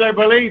for their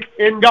belief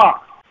in God.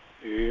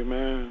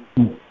 Amen.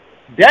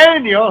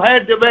 Daniel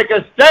had to make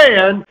a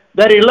stand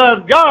that he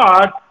loved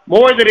God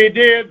more than he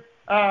did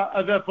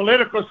the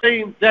political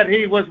scene that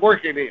he was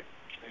working in.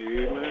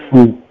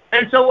 Amen.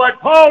 And so what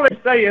Paul is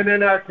saying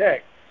in our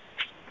text,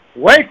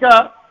 wake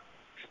up,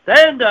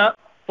 stand up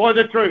for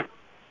the truth.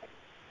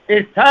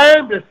 It's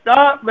time to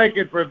stop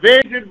making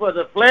provision for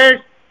the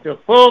flesh to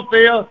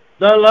fulfill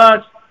the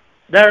lust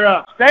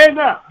thereof. Stand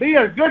up. Be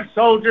a good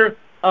soldier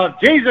of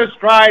Jesus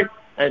Christ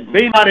and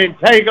be not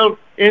entangled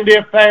in the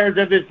affairs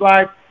of this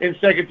life in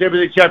 2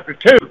 Timothy chapter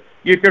 2.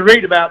 You can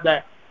read about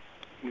that.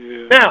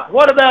 Yeah. Now,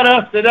 what about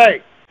us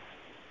today?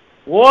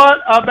 What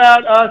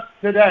about us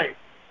today?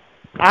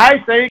 I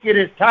think it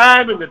is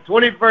time in the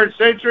 21st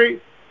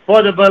century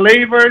for the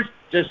believers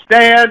to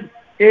stand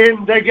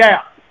in the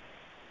gap.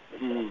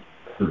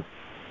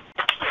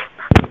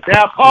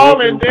 Now,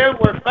 Paul and them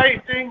were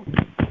facing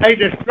a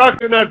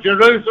destruction of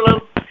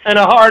Jerusalem and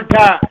a hard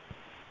time,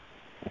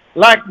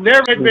 like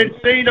never had been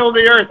seen on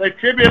the earth, a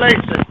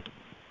tribulation.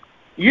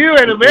 You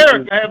in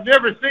America have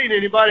never seen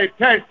anybody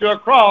attached to a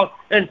cross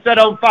and set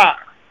on fire.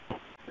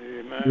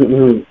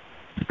 Amen.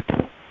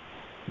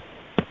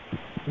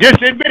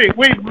 Just admit it.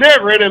 We've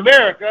never, in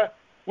America,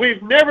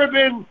 we've never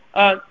been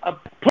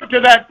put to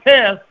that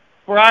test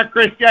for our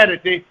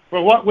Christianity,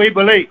 for what we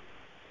believe.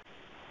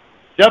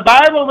 The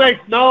Bible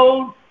makes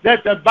known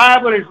that the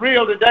Bible is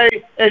real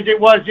today as it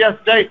was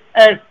yesterday,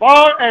 as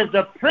far as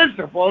the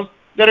principles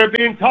that are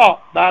being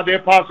taught by the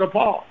Apostle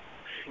Paul.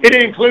 It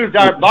includes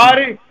our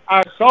body,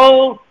 our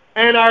soul,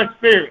 and our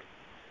spirit.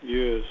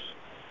 Yes.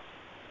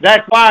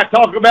 That's why I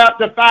talk about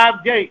the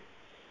 5 gates.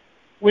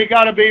 We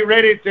got to be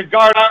ready to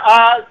guard our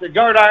eyes, to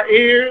guard our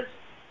ears,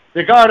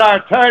 to guard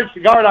our touch, to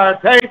guard our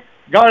taste,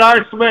 guard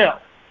our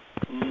smell.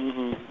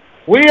 Mm-hmm.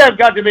 We have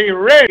got to be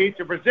ready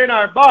to present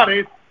our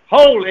bodies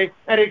holy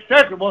and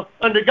acceptable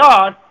unto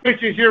God,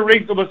 which is your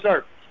reasonable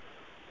service.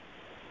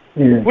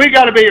 Yeah. We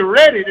got to be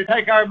ready to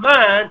take our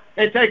mind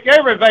and take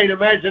every vain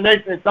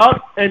imagination and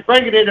thought and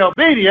bring it into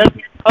obedience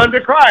unto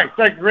Christ.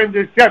 2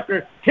 Corinthians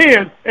chapter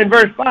 10 and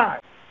verse 5.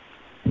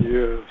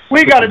 Yes.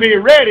 We got to be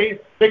ready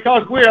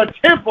because we're a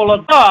temple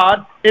of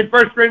God in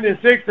 1 Corinthians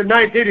 6 and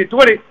 19 and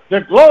 20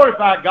 to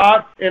glorify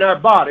God in our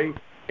body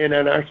and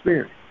in our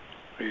spirit.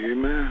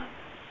 Amen.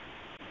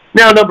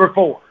 Now, number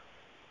 4.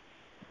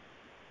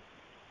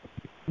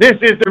 This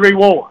is the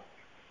reward.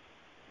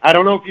 I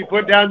don't know if you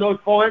put down those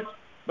points,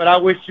 but I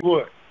wish you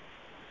would.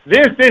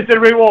 This is the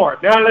reward.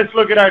 Now let's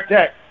look at our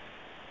text.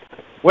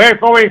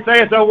 Wherefore he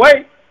saith,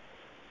 awake,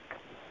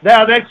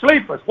 thou that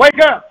sleepest. Wake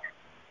up.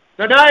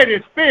 The night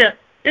is spent.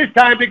 It's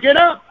time to get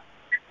up.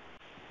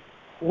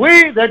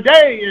 The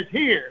day is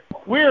here.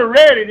 We're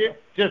ready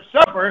to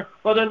suffer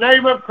for the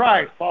name of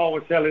Christ, Paul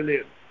was telling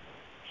them.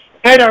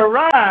 And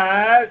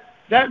arise,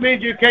 that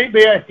means you can't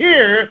be a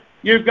hearer.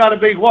 You've got to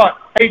be what?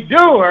 A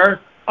doer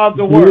of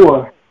the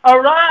word.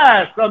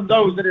 Arise from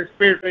those that are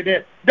spiritually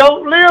dead.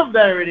 Don't live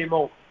there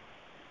anymore.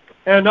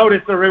 And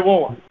notice the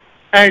reward.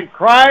 And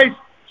Christ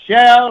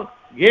shall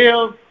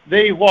give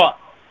thee what?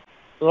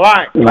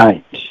 Light.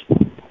 Light.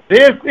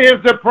 This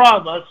is the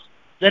promise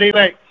that he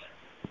makes.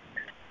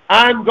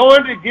 I'm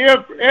going to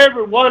give to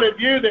every one of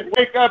you that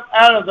wake up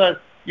out of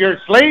your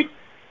sleep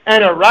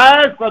and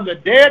arise from the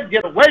dead,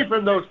 get away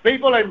from those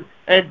people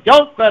and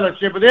don't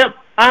fellowship with them.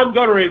 I'm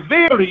going to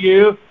reveal to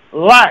you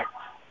light.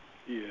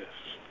 Yes.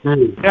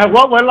 Now,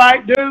 what will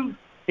light do?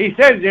 He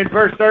says in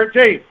verse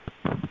 13,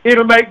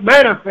 it'll make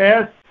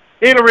manifest,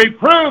 it'll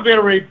reprove,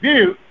 it'll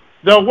rebuke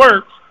the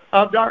works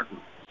of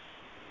darkness.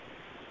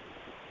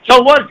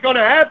 So what's going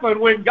to happen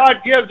when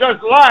God gives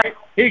us light?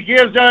 He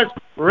gives us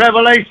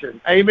revelation.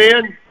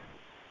 Amen?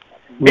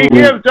 He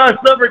gives us,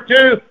 number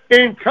 2,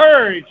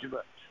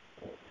 encouragement.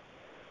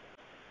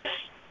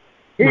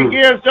 He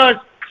gives us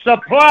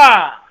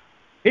supply.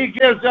 He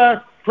gives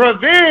us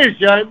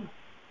provision.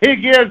 He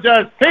gives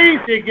us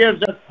peace. He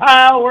gives us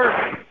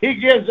power. He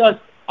gives us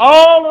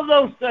all of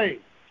those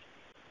things.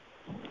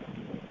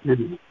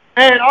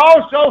 And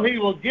also he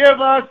will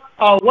give us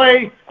a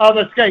way of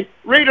escape.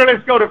 Reader,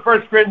 let's go to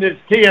 1 Corinthians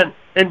 10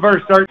 and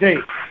verse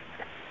 13.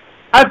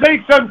 I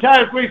think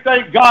sometimes we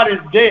think God is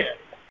dead.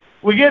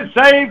 We get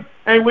saved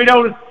and we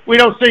don't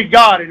see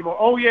God anymore.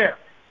 Oh, yeah.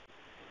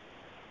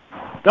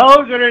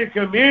 Those that are in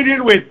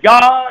communion with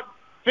God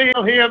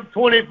feel him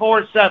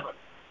 24/7.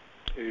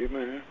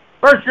 Amen.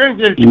 1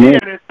 Corinthians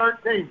 10 and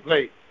 13,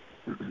 please.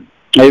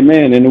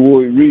 Amen. And the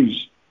word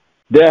reads,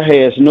 there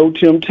has no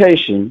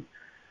temptation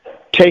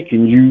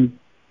taken you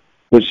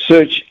but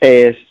such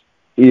as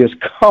is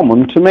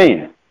common to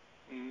man.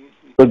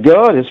 But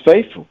God is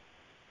faithful,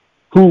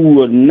 who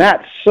will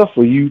not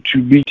suffer you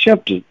to be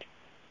tempted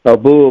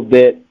above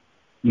that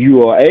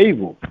you are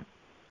able,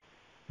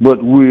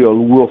 but will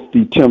with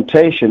the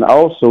temptation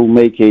also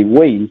make a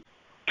way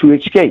to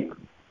escape,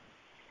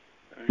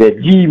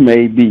 that ye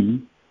may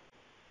be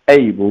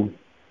able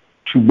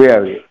to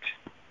bear it.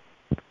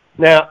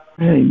 Now,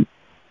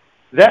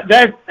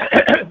 that's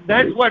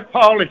what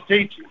Paul is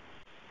teaching.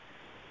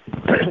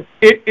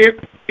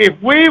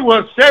 If we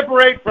will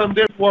separate from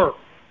this world,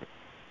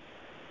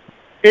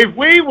 if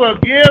we will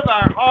give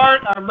our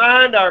heart, our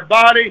mind, our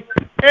body,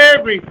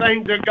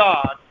 everything to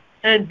God,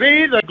 and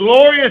be the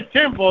glorious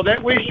temple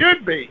that we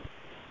should be.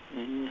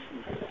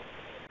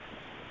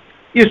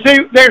 You see,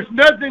 there's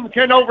nothing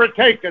can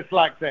overtake us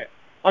like that.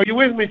 Are you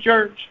with me,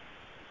 church?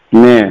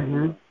 Yeah.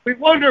 We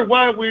wonder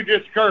why we're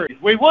discouraged.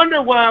 We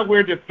wonder why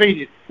we're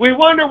defeated. We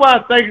wonder why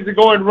things are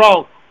going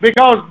wrong.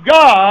 Because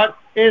God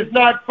is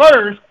not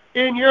first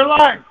in your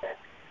life.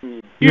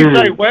 You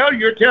say, well,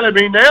 you're telling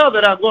me now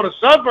that I'm going to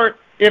suffer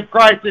if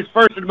Christ is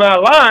first in my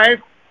life.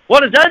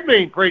 What does that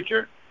mean,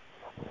 preacher?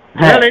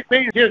 Well, it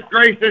means his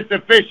grace is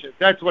sufficient.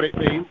 That's what it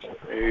means.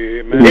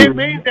 Amen. It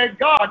means that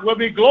God will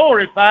be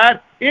glorified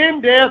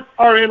in death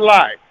or in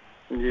life.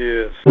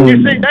 Yes.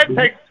 You see, that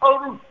takes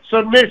total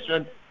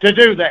submission to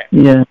do that.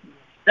 Yeah.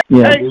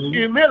 That takes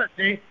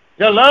humility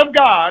to love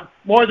God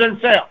more than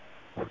self.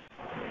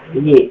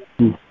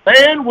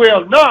 Man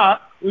will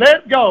not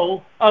let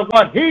go of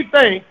what he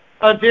thinks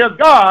until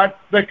God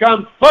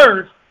becomes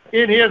first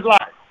in his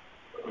life.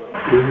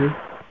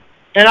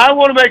 And I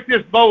want to make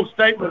this bold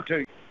statement to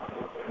you.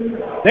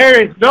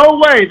 There is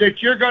no way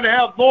that you're going to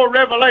have more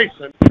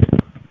revelation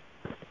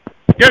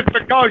just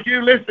because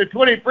you listen to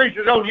 20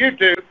 preachers on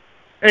YouTube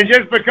and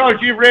just because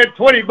you've read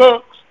 20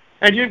 books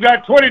and you've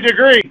got 20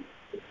 degrees.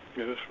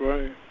 That's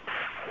right.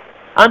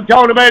 I'm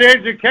talking about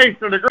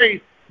educational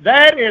degrees.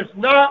 That is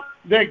not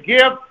the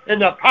gift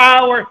and the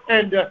power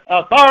and the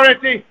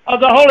authority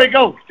of the Holy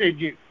Ghost in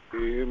you.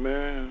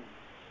 Amen.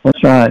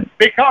 That's right.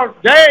 Because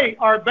they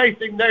are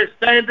basing their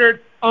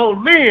standard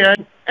on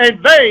men, and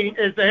vain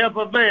is the help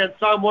of man,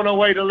 Psalm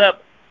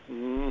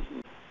 108:11.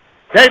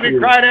 David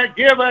cried out,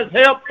 give us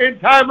help in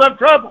time of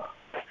trouble.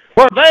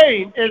 For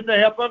vain is the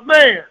help of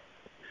man.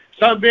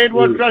 Some men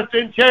will trust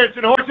in chariots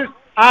and horses.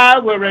 I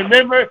will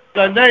remember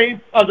the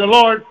name of the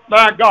Lord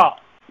my God.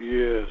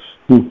 Yes.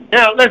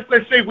 Now, let's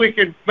see if we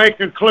can make a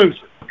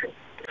conclusion.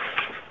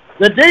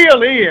 The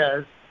deal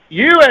is,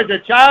 you as a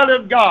child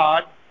of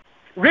God,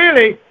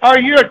 really, are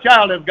you a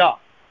child of God?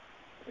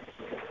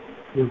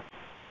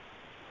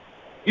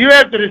 You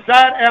have to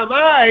decide, am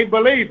I a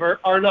believer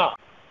or not?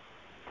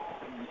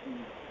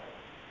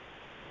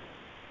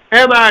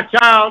 Am I a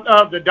child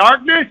of the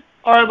darkness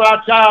or am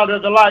I a child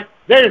of the light?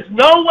 There's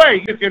no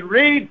way you can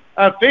read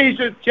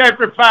Ephesians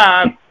chapter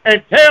 5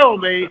 and tell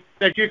me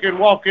that you can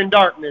walk in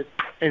darkness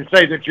and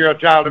say that you're a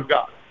child of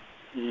God.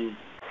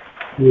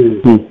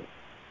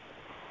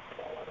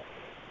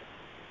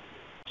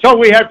 So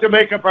we have to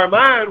make up our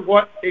mind,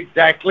 what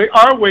exactly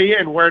are we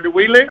and where do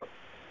we live?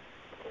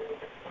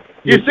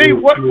 You see,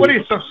 what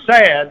is so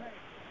sad,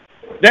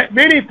 that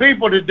many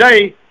people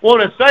today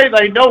want to say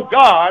they know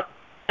God,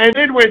 and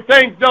then when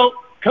things don't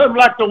come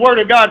like the Word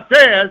of God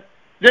says,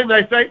 then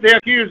they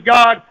accuse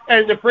God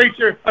and the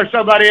preacher or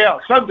somebody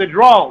else. Something's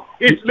wrong.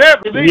 It's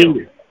never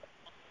them.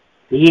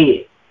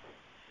 Yeah.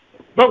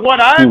 But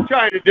what I'm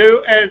trying to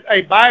do as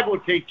a Bible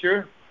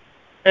teacher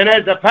and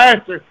as a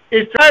pastor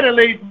is try to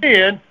lead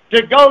men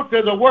to go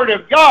to the Word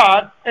of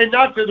God and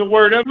not to the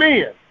Word of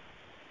men.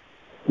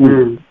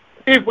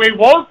 If we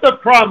want the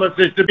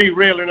promises to be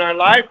real in our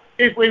life,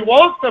 if we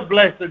want the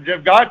blessings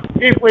of God,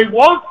 if we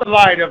want the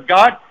light of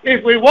God,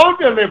 if we want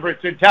deliverance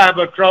in time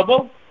of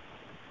trouble,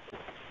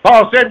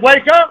 Paul said,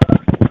 wake up.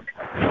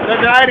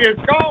 The night is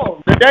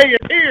gone. The day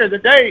is here. The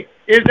day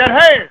is at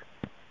hand.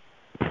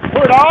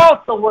 Put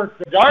off the works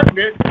of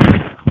darkness.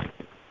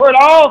 Put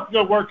off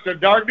the works of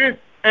darkness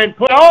and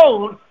put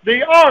on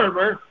the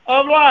armor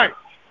of light.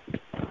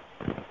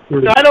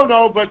 I don't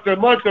know, but the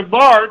month of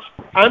March,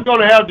 I'm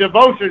going to have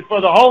devotions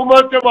for the whole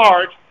month of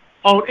March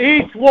on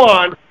each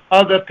one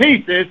of the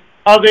pieces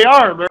of the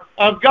armor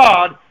of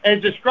God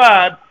as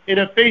described in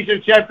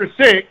Ephesians chapter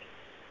 6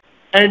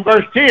 and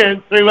verse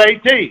 10 through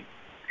 18.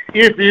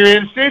 If you're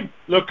interested,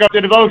 look up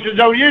the devotions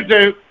on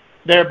YouTube.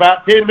 They're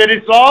about 10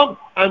 minutes long.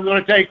 I'm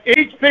going to take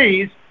each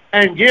piece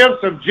and give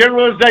some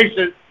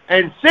generalization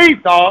and sea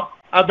thought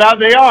about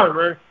the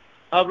armor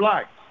of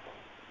light.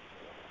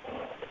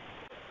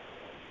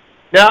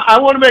 Now, I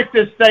want to make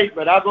this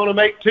statement. I'm going to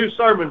make 2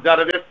 sermons out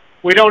of it.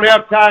 We don't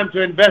have time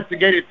to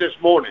investigate it this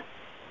morning.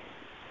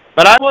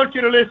 But I want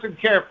you to listen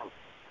carefully.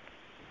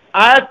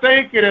 I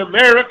think in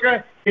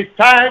America, it's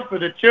time for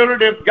the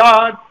children of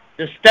God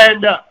to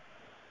stand up.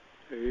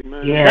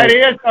 Amen. Yeah. That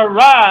is,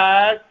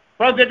 arise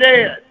from the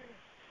dead.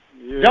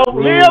 Yes. Don't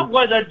live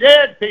where the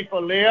dead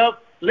people live.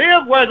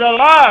 Live where the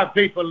alive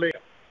people live.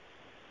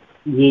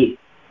 Yeah.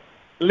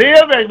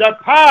 Live in the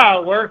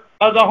power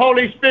of the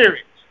Holy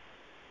Spirit.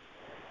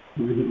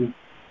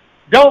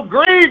 Don't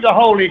grieve the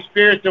Holy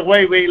Spirit the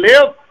way we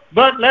live,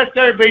 but let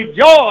there be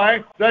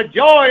joy, the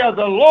joy of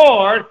the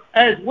Lord,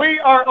 as we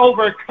are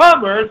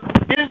overcomers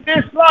in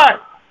this life.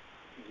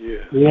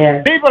 Yes.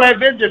 Yeah. People have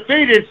been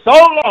defeated so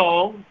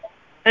long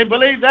and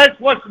believe that's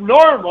what's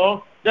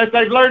normal that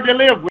they've learned to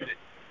live with it.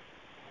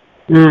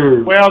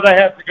 Well, they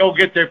have to go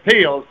get their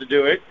pills to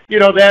do it. You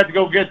know, they have to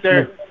go get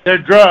their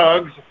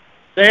drugs.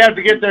 They have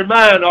to get their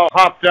mind all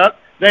hopped up.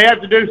 They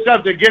have to do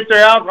something to get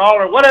their alcohol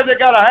or whatever they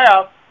got to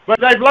have, but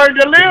they've learned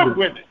to live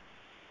with it.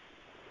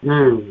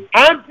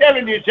 I'm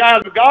telling you,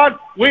 child of God,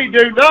 we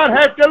do not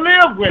have to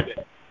live with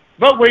it,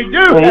 but we do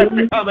have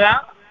to come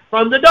out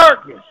from the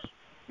darkness.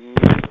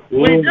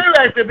 We do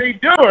have to be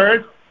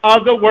doers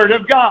of the Word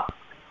of God.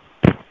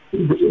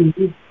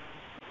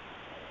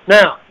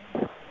 Now,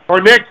 for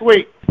next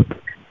week,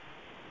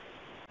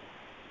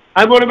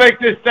 I'm going to make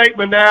this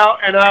statement now,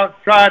 and I'll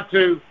try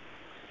to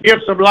give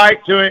some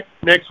light to it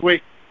next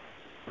week.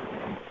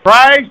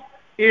 Christ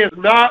is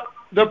not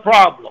the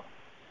problem.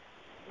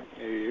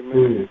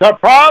 Amen. The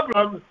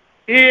problem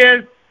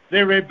is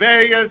the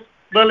rebellious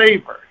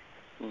believer.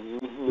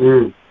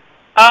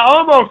 I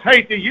almost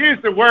hate to use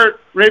the word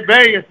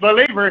rebellious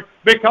believer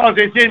because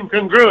it's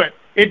incongruent.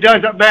 it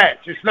doesn't match.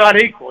 It's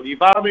not equal. You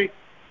follow me?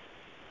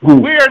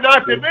 We are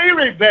not to be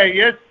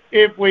rebellious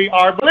if we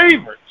are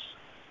believers.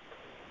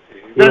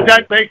 Does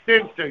that make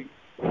sense to you?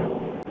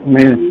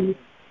 Amen.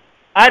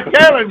 I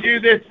challenge you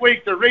this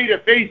week to read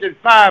Ephesians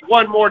 5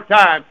 one more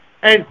time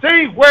and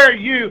see where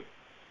you...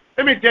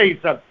 Let me tell you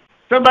something.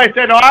 Somebody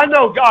said, oh, I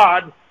know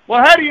God.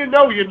 Well, how do you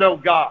know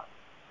God?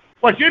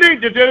 What you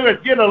need to do is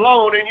get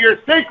alone in your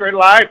secret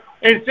life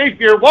and see if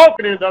you're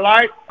walking in the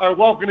light or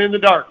walking in the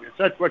darkness.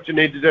 That's what you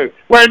need to do.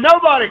 Where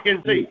nobody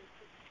can see.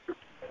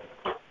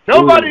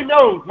 Nobody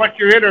knows what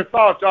your inner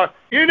thoughts are.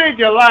 You need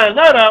to line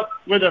that up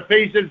with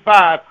Ephesians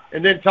 5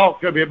 and then talk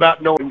to me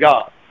about knowing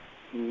God.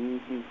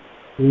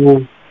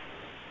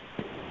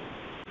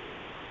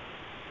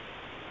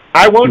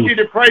 I want you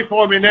to pray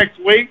for me next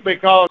week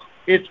because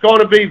it's going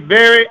to be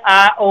very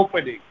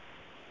eye-opening.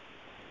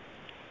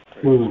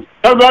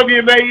 Some of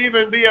you may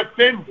even be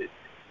offended.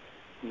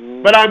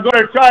 But I'm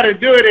going to try to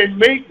do it in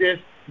meekness.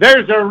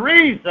 There's a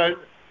reason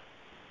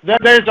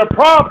that there's a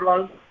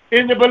problem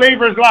in the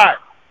believer's life.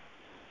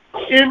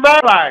 In my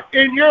life,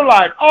 in your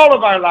life, all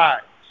of our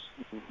lives.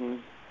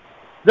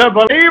 The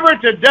believer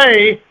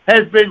today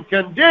has been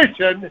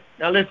conditioned,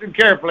 now listen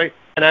carefully,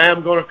 and I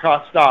am going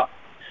to stop.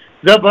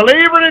 The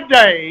believer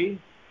today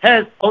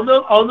has, on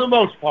the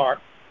most part,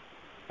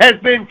 has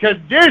been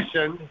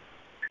conditioned,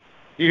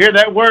 you hear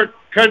that word,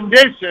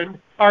 conditioned,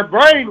 or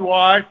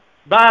brainwashed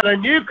by the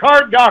new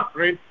card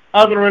doctrine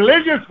of the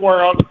religious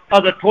world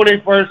of the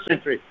 21st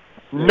century.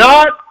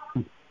 Not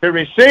to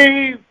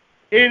receive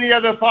any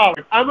of the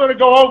following. I'm going to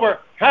go over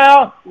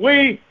how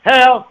we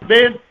have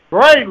been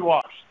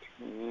brainwashed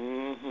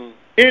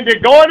into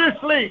going to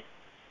sleep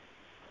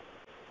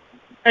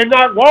and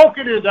not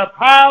walking in the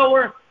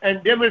power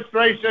and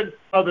demonstration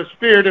of the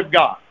Spirit of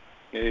God.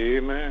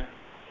 Amen.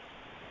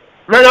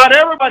 Now, not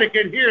everybody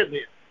can hear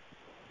this.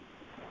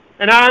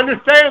 And I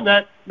understand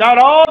that. Not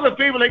all the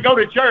people that go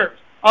to church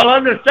will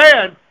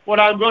understand what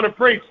I'm going to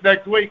preach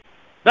next week.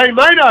 They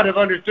may not have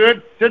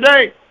understood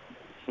today.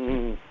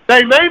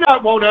 They may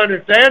not want to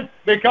understand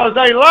because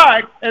they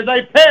like and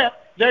they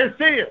pet their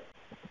sin.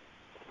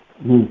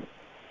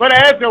 But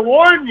I have to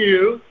warn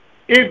you,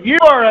 if you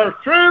are a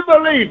true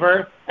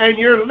believer and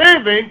you're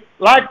living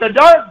like the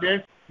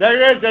darkness,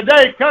 there is a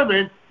day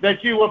coming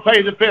that you will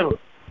pay the penalty.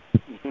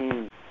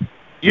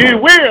 You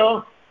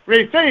will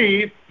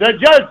receive the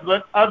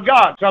judgment of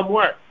God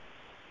somewhere.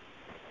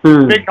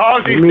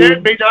 Because he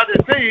said, be not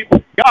deceived,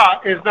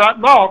 God is not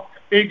mocked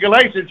in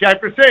Galatians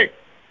chapter 6.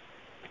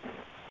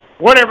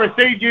 Whatever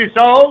seed you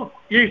sow,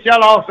 you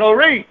shall also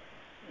reap.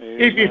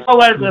 If you sow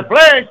as the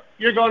flesh,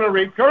 you're going to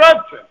reap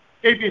corruption.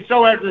 If you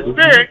sow as the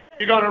Spirit,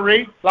 you're going to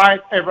reap life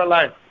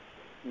everlasting.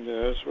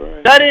 That's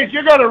right. That is,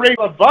 you're going to reap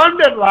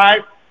abundant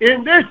life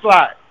in this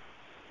life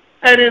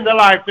and in the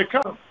life to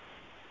come.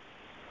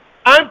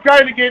 I'm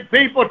trying to get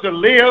people to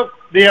live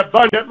the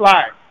abundant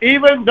life,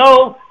 even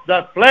though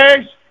the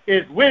flesh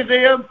is with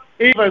them,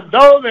 even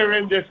though they're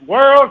in this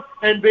world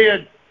and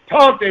being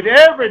taunted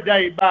every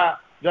day by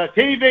the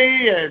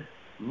TV and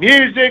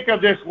music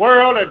of this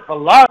world and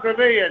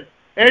philosophy and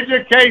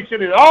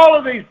education and all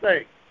of these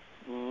things.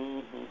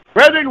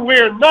 Brethren,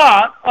 we're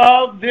not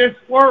of this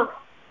world.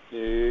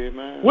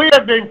 Amen. We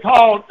have been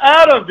called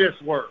out of this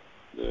world.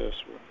 That's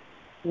right.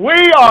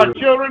 We are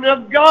children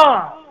of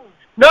God,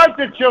 not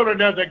the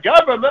children of the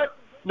government,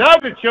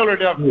 not the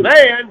children of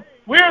man.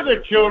 We're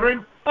the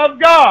children of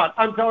God.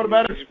 I'm talking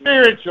about a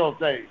spiritual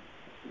thing.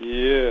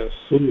 Yes.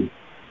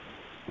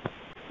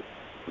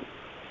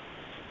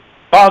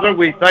 Father,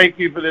 we thank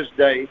you for this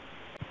day.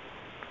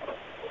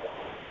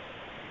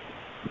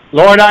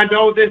 Lord, I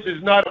know this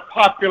is not a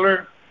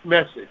popular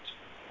message.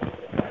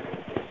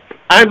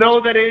 I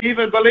know that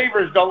even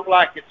believers don't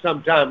like it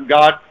sometimes,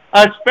 God,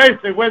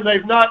 especially when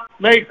they've not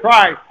made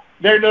Christ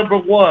their number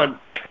one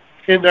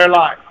in their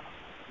life.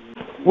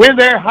 When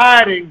they're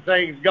hiding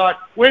things, God,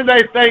 when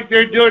they think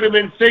they're doing them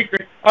in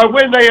secret, or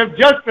when they have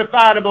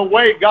justified them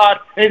away, God,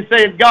 and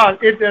saying,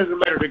 God, it doesn't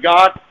matter to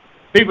God.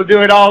 People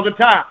do it all the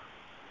time.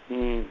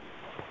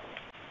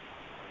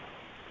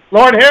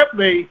 Lord, help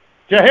me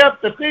to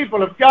help the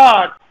people of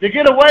God to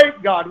get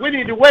awake, God. We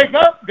need to wake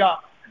up, God.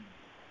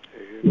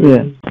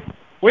 Yes.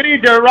 We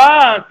need to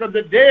rise from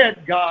the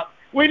dead, God.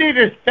 We need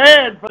to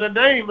stand for the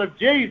name of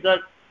Jesus,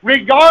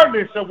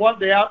 regardless of what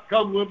the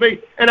outcome will be.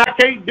 And I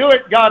can't do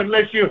it, God,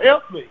 unless you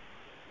help me.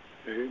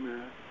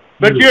 Amen.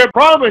 But you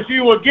promise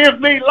you will give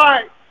me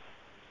life.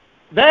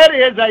 That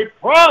is a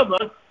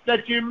promise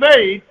that you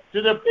made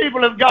to the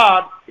people of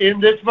God in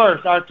this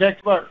verse, our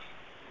text verse.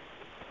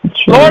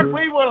 Lord,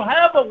 we will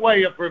have a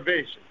way of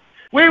provision.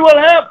 We will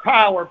have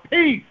power,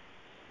 peace.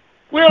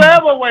 We'll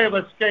have a way of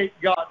escape,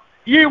 God.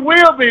 You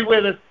will be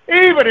with us,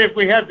 even if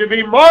we have to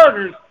be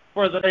martyrs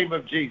for the name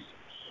of Jesus.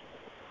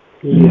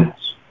 Yes.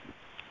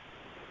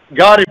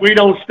 God, if we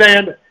don't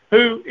stand,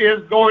 who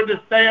is going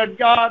to stand,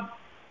 God?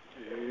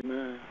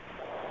 Amen.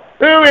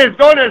 Who is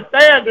going to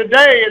stand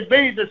today and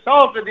be the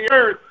salt of the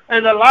earth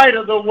and the light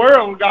of the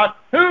world, God?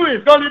 Who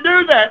is going to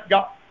do that,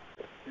 God?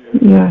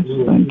 Yes,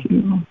 thank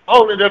you.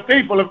 Only the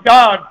people of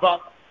God,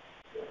 Father.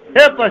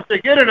 Help us to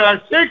get in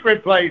our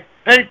secret place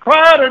and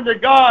cry out unto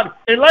God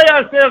and lay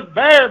ourselves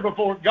bare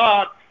before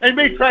God and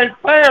be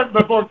transparent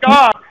before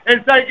God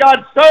and say,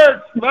 God,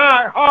 search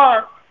my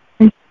heart.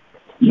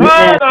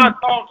 Try my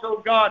thoughts,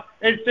 O God,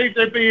 and see if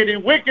there be any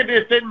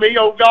wickedness in me,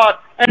 O God,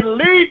 and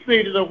lead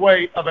me to the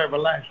way of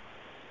everlasting.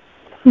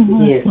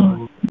 Yes.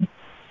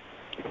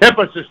 Help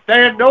us to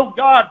stand, no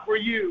God, for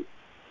you.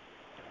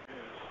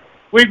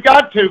 We've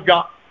got to,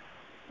 God.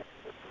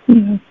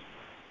 Yes.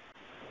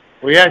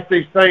 We ask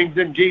these things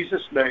in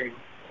Jesus' name.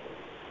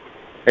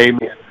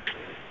 Amen.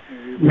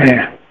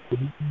 Man.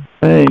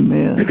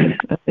 Amen.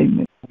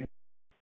 Amen.